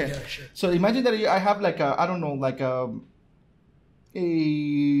background. Okay, sure. So imagine that I have like a, I don't know, like a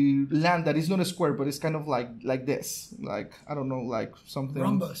land that is not a square, but it's kind of like this, like I don't know, like something.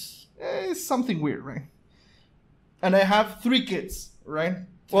 Rhombus. It's something weird, right? And I have 3 kids, right?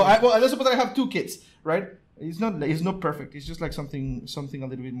 Well, let's suppose I have 2 kids, right? It's not perfect. It's just like something a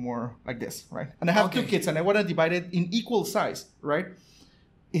little bit more like this, right? And I have 2 kids, and I want to divide it in equal size, right?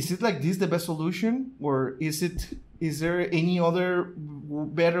 Is it like this the best solution, or is there any other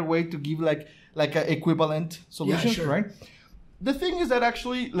better way to give like an equivalent solution, right? The thing is that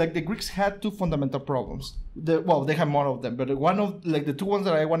actually, like the Greeks had 2 fundamental problems. They have more of them, but one of like the 2 ones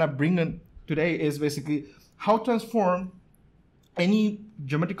that I want to bring in today is basically how to transform any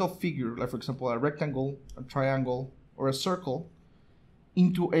geometrical figure, like for example a rectangle, a triangle, or a circle,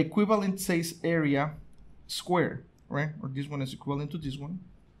 into equivalent size area square, right? Or this one is equivalent to this one,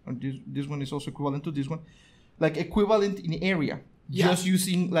 or this one is also equivalent to this one, like equivalent in area, just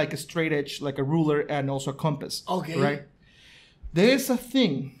using like a straight edge, like a ruler, and also a compass. Okay. Right? There's a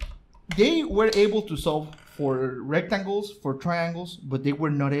thing. They were able to solve for rectangles, for triangles, but they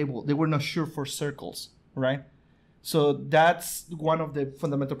were not sure for circles, right? So that's one of the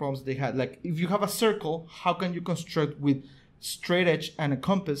fundamental problems they had. Like if you have a circle, how can you construct with straight edge and a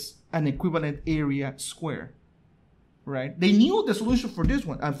compass an equivalent area square, right? They knew the solution for this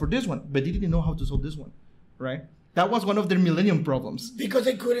one and for this one, but they didn't know how to solve this one, right? That was one of their millennium problems. Because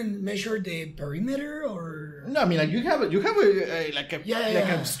they couldn't measure the perimeter, or no, I mean like you have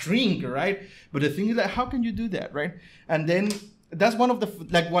a string, right? But the thing is that how can you do that, right? And then that's one of the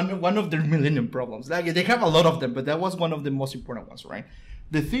one of their millennium problems. Like they have a lot of them, but that was one of the most important ones, right?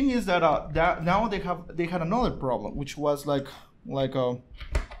 The thing is that now they had another problem, which was like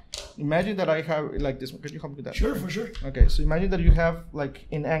imagine that I have like this one. Can you help me with that? Sure, for sure. Okay, so imagine that you have like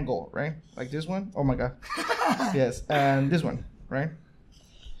an angle, right? Like this one. Oh my god. Yes, and this one, right?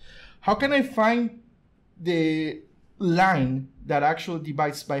 How can I find the line that actually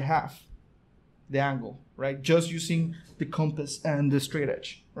divides by half the angle, right? Just using the compass and the straight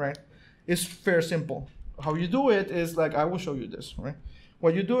edge, right? It's fairly simple. How you do it is like, I will show you this, right?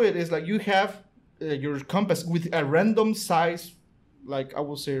 What you do it is like you have your compass with a random size, like I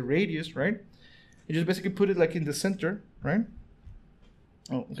will say radius, right? You just basically put it like in the center, right?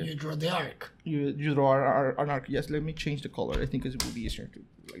 Oh, okay. You draw the arc. You draw an arc. Yes, let me change the color. I think it will be easier to do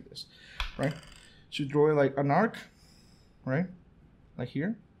like this, right? So you draw like an arc, right? Like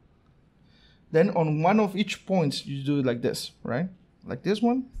here. Then on one of each points, you do it like this, right? Like this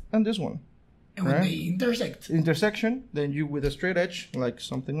one and this one. And when they intersect. Intersection, then you with a straight edge, like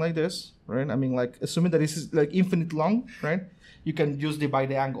something like this, right? I mean, like assuming that this is like infinite long, right? You can just divide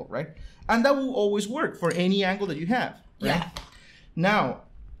the angle, right? And that will always work for any angle that you have, right? Yeah. Now,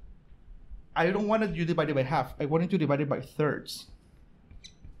 I don't want you to divide it by half. I want you to divide it by thirds.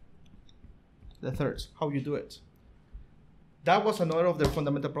 The thirds, how you do it. That was another of the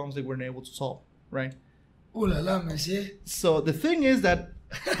fundamental problems they weren't able to solve, right? Ooh la la, monsieur. So the thing is that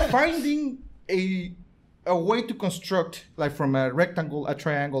finding a way to construct, like from a rectangle, a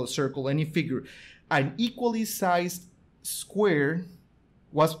triangle, a circle, any figure, an equally sized square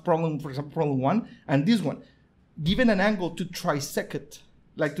was problem, for example, problem 1, and this one, given an angle to trisect it,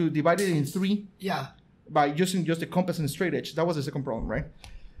 like to divide it in 3, by using just the compass and straight edge. That was the second problem, right?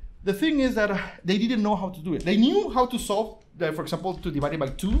 The thing is that they didn't know how to do it. They knew how to solve, for example, to divide it by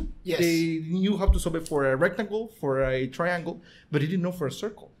 2. Yes. They knew how to solve it for a rectangle, for a triangle, but they didn't know for a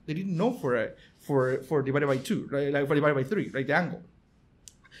circle. They didn't know for divided by 2, right? Like for divided by 3, right? The angle.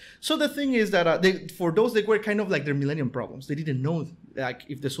 So the thing is that for those, they were kind of like their millennium problems. They didn't know like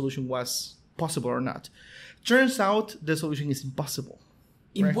if the solution was possible or not. Turns out the solution is impossible.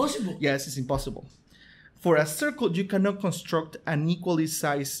 Impossible? Right? Yes, it's impossible. For a circle, you cannot construct an equally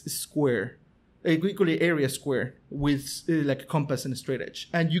sized square, equally area square with like a compass and a straight edge.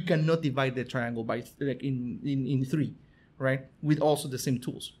 And you cannot divide the triangle by like in three, right? With also the same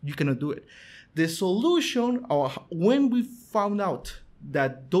tools. You cannot do it. The solution, or when we found out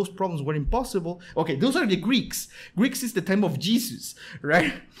that those problems were impossible, okay, those are the Greeks. Greeks is the time of Jesus,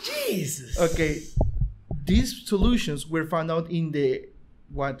 right? Jesus. Okay, these solutions were found out in the,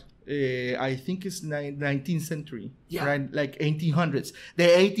 I think it's 19th century, right? Like 1800s. The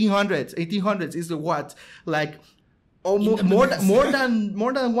 1800s is the what? Like almost more than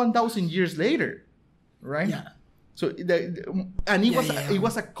 1,000 years later, right? Yeah. So it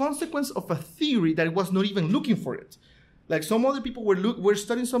was a consequence of a theory that it was not even looking for it. Like some other people were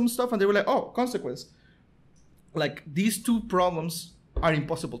studying some stuff and they were like, oh, consequence. Like these two problems are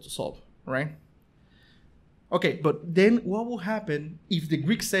impossible to solve, right? Okay, but then what will happen if the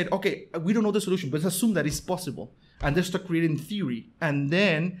Greeks said, okay, we don't know the solution, but let's assume that it's possible. And they start creating theory. And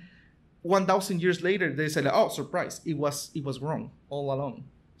then 1,000 years later, they said, oh, surprise, it was wrong all along.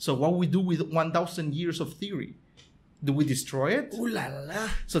 So what we do with 1,000 years of theory? Do we destroy it? Ooh la la.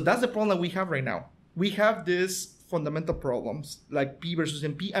 So that's the problem that we have right now. We have these fundamental problems like P versus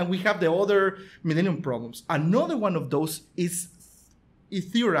NP, and we have the other millennium problems. Another one of those is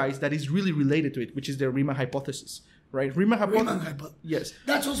theorized that is really related to it, which is the Riemann hypothesis, right? Riemann hypothesis. Yes.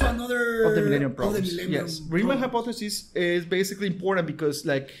 That's also another of the millennium problems. Yes. Riemann hypothesis is basically important because,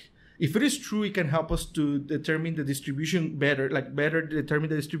 like, if it is true, it can help us to determine the distribution better determine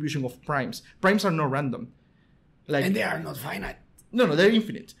the distribution of primes. Primes are not random. Like, and they are not finite. No, they're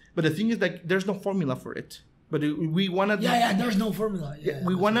infinite. But the thing is, like, there's no formula for it. But we wanna. There's no formula.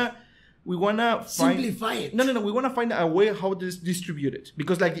 We wanna simplify it. No. We wanna find a way how this distributed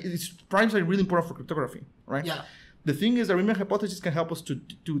because, like, primes are really important for cryptography, right? Yeah. The thing is, the Riemann hypothesis can help us to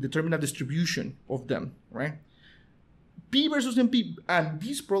determine a distribution of them, right? P versus NP and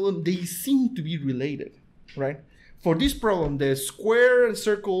this problem, they seem to be related, right? For this problem, the square and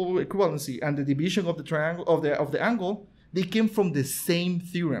circle equivalency and the division of the triangle of the angle, they came from the same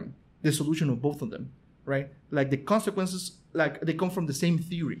theorem, the solution of both of them, right? Like the consequences, like they come from the same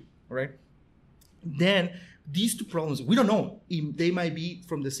theory, right? Then these two problems, we don't know if they might be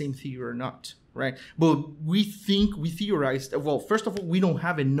from the same theory or not, right? But we theorized, well, first of all, we don't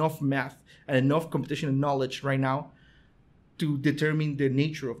have enough math and enough computational knowledge right now to determine the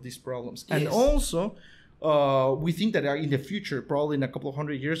nature of these problems. Yes. And also, we think that in the future, probably in a couple of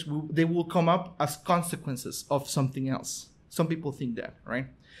hundred years, they will come up as consequences of something else. Some people think that, right?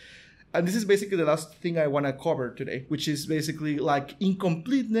 And this is basically the last thing I want to cover today, which is basically like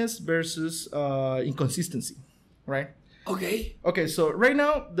incompleteness versus inconsistency, right? Okay, so right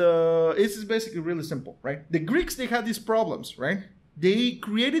now, this is basically really simple, right? The Greeks, they had these problems, right? They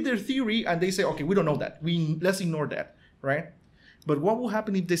created their theory and they say, okay, we don't know that. Let's ignore that, right? But what will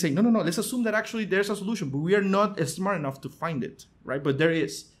happen if they say, no, let's assume that actually there's a solution, but we are not smart enough to find it, right? But there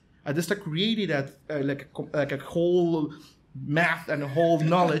is. And they start creating like a whole math and a whole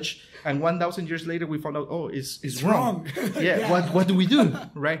knowledge, and 1,000 years later we found out, oh, it's wrong. Yeah. What do we do,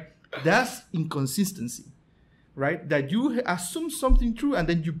 right? That's inconsistency, right? That you assume something true and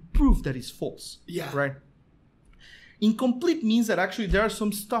then you prove that it's false. Yeah. Right? Incomplete means that actually there are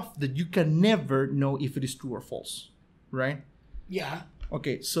some stuff that you can never know if it is true or false, right? Yeah.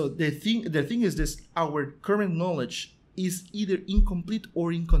 Okay, so the thing is this: our current knowledge is either incomplete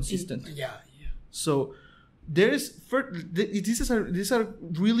or inconsistent. So these are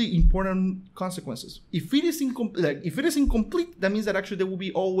really important consequences. If it is incomplete, that means that actually there will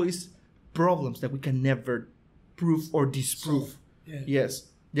be always problems that we can never prove or disprove. Yes,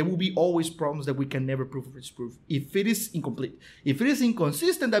 there will be always problems that we can never prove or disprove if it is incomplete. If it is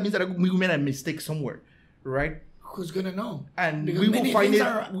inconsistent, that means that we made a mistake somewhere, right? Who's gonna know? And because we will find it.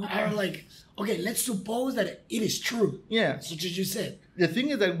 Are like, okay, let's suppose that it is true. Yeah. Such as you said. The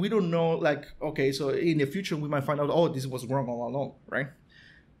thing is that we don't know, like, okay, so in the future we might find out, oh, this was wrong all along, right?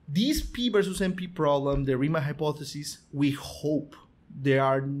 These P versus NP problem, the Riemann hypothesis, we hope they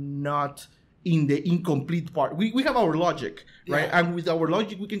are not in the incomplete part. We have our logic, right? Yeah. And with our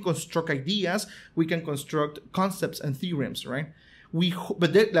logic, we can construct ideas, we can construct concepts and theorems, right?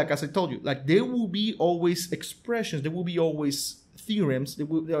 But like as I told you, like there will be always expressions, there will be always theorems,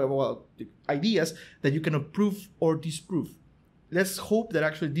 ideas that you cannot prove or disprove. let's hope that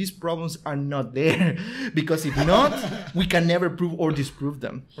actually these problems are not there, because if not, we can never prove or disprove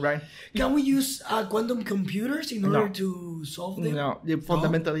them, right? Can we use quantum computers in order to solve them? No, they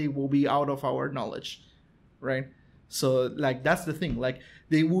fundamentally will be out of our knowledge, right? So like that's the thing. Like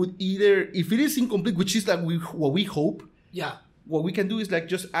they would either, if it is incomplete, which is like what we hope, what we can do is like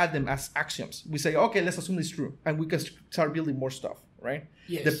just add them as axioms. We say, okay, let's assume it's true, and we can start building more stuff, right?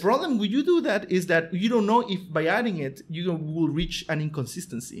 Yes. The problem when you do that is that you don't know if by adding it you will reach an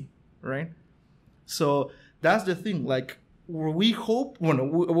inconsistency, right? So that's the thing. Like we hope,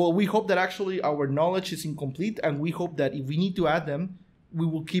 we hope that actually our knowledge is incomplete, and we hope that if we need to add them, we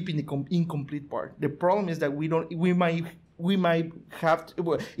will keep in the incomplete part. The problem is that we might have to,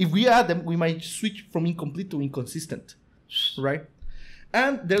 well, if we add them, we might switch from incomplete to inconsistent, right?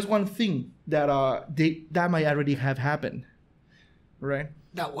 And there's one thing that that might already have happened, right?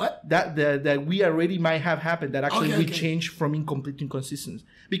 That what? That we already might have happened, that actually we change from incomplete to inconsistent,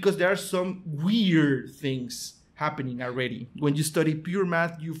 because there are some weird things happening already. When you study pure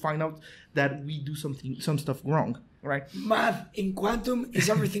math, you find out that we do some stuff wrong, right? Math in quantum is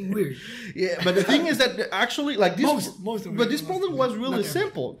everything weird. Yeah, but the thing is that actually, like this, most of but this problem was really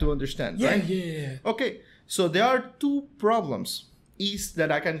simple to understand, right? Yeah. Okay, so there are two problems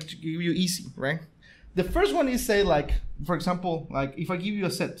that I can give you easy, right? The first one is, say, like, for example, like if I give you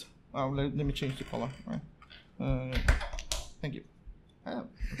a set, let me change the color, right? Thank you.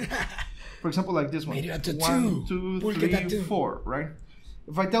 For example, like this one. Made it up to 1, 2, 3, 4, right?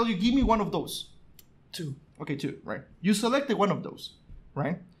 If I tell you, give me one of those. 2. Okay, 2, right? You selected one of those,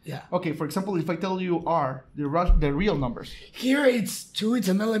 right? Yeah. Okay, for example, if I tell you R, the real numbers. Here it's 2, it's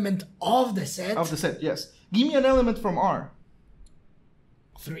an element of the set. Of the set, yes. Give me an element from R.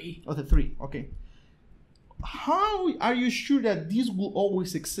 3. Oh, the 3, okay. How are you sure that this will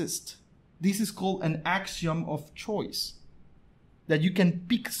always exist? This is called an axiom of choice. That you can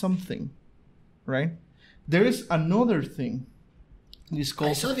pick something, right? There is another thing. It's called...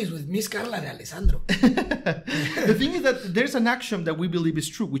 I saw this with Miss Carla de Alessandro. The thing is that there's an axiom that we believe is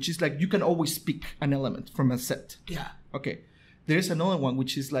true, which is like you can always pick an element from a set. Yeah. Okay. There's another one,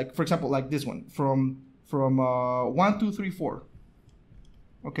 which is like, for example, like this one, from 1, 2, 3, 4.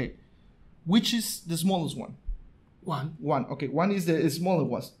 Okay. Which is the smallest one? 1. 1. Okay. 1 is the smaller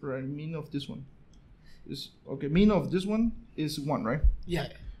one, right? Mean of this one is okay. Mean of this one is 1, right? Yeah.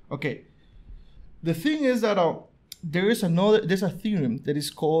 Okay. The thing is that there's a theorem that is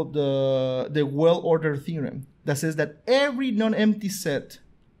called the well-ordered theorem that says that every non-empty set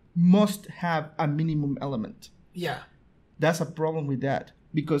must have a minimum element. Yeah. That's a problem with that,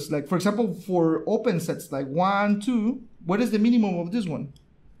 because, like, for example, for open sets like 1, 2, what is the minimum of this one?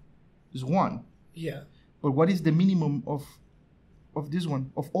 Is 1. Yeah. But what is the minimum of this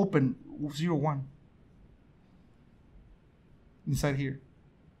one, of open 0, 1? Inside here.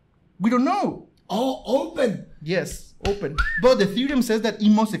 We don't know. Oh, open. Yes, open. But the theorem says that it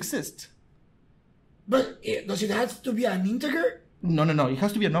must exist. But does it have to be an integer? No. It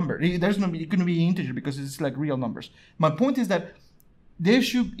has to be a number. It couldn't be an integer because it's like real numbers. My point is that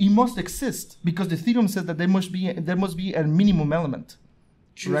it must exist because the theorem says that there must be a minimum element.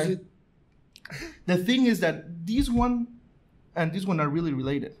 Choose right? it. The thing is that this one and this one are really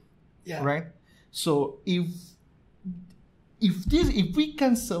related. Yeah. Right? So if we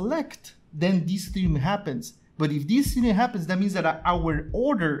can select, then this theorem happens. But if this theorem happens, that means that our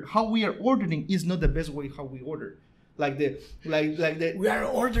order, how we are ordering, is not the best way how we order. Like we are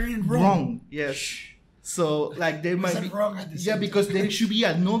ordering wrong. Wrong. Yes. So like there might be wrong at the same because time. there should be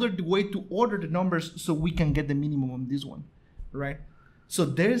another way to order the numbers so we can get the minimum on this one, right? So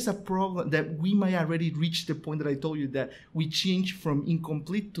there is a problem that we might already reach the point that I told you that we change from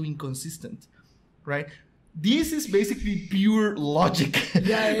incomplete to inconsistent, right? This is basically pure logic,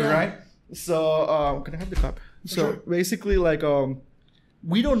 yeah. right? So can I have the cup? So basically, like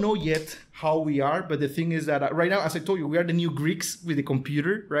we don't know yet how we are, but the thing is that right now, as I told you, we are the new Greeks with the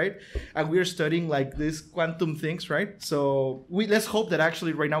computer, right? And we are studying like these quantum things, right? So let's hope that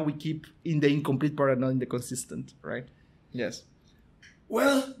actually right now we keep in the incomplete part and not in the consistent, right? Yes.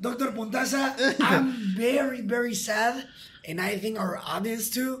 Well, Dr. Pontaza, I'm very, very sad, and I think our audience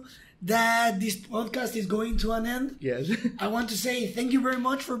too, that this podcast is going to an end. Yes. I want to say thank you very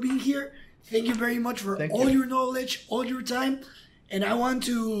much for being here. Thank you very much for all your knowledge, all your time. And I want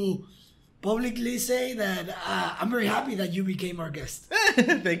to publicly say that I'm very happy that you became our guest.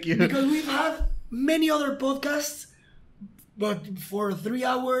 Thank you. Because we've had many other podcasts, but for 3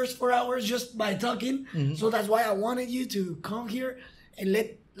 hours, 4 hours, just by talking. Mm-hmm. So that's why I wanted you to come here and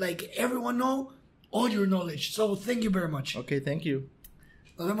let everyone know all your knowledge. So thank you very much. Okay, thank you.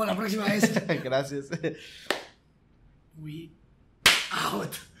 Nos vemos la próxima vez. Gracias. We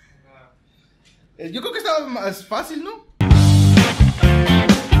Out. Yo creo que estaba más fácil, ¿no?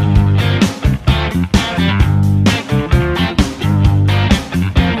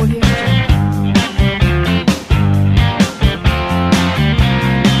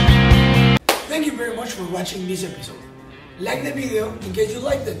 Thank you very much for watching this episode. Like the video in case you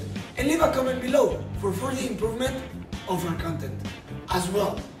liked it, and leave a comment below for further improvement of our content. As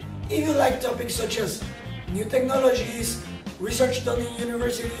well, if you like topics such as new technologies, research done in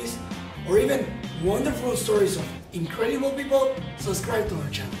universities, or even wonderful stories of incredible people, subscribe to our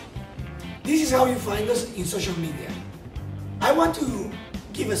channel. This is how you find us in social media. I want to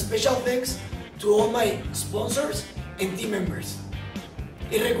give a special thanks to all my sponsors and team members.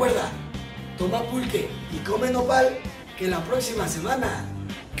 Y recuerda, toma pulque y come nopal, que la próxima semana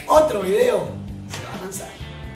otro video se va a lanzar.